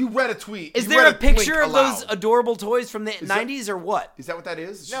 Wait, You read a tweet. is You there read a picture link of those aloud. adorable toys from the that- 90s or what? Is that what that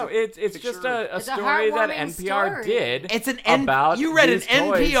is? No, it's just a It's a story that heartwarming NPR story. did. It's an about you read an these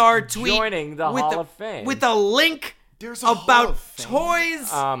toys NPR tweet joining the with Hall of Fame with a link There's a Hall about of Fame? toys.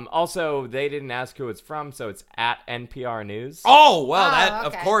 Also, they didn't ask who it's from, so it's at NPR News. Oh well, Oh, that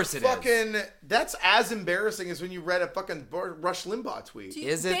of okay. course it is. Fucking, that's as embarrassing as when you read a fucking Rush Limbaugh tweet.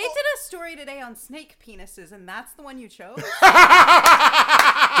 Is They it? did a story today on snake penises, and that's the one you chose?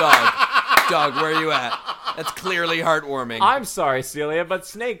 Dog, where are you at? That's clearly heartwarming. I'm sorry, Celia, but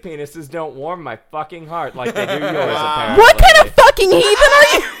snake penises don't warm my fucking heart like they do yours, apparently. What kind of fucking heathen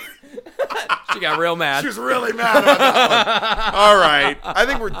are you? She got real mad. She was really mad about that one. All right. I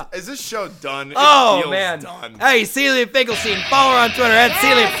think is this show done? It Oh feels man! done. Hey, Celia Finkelstein, follow her on Twitter at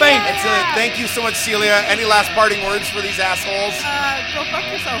Celia Fink. Excellent. Thank you so much, Celia. Any last parting words for these assholes? Go fuck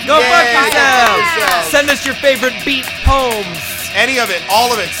yourself. Go fuck Yay, yourselves. yourselves. Send us your favorite beat poems. Any of it,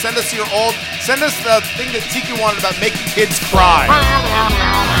 all of it. Send us the thing that Tiki wanted about making kids cry.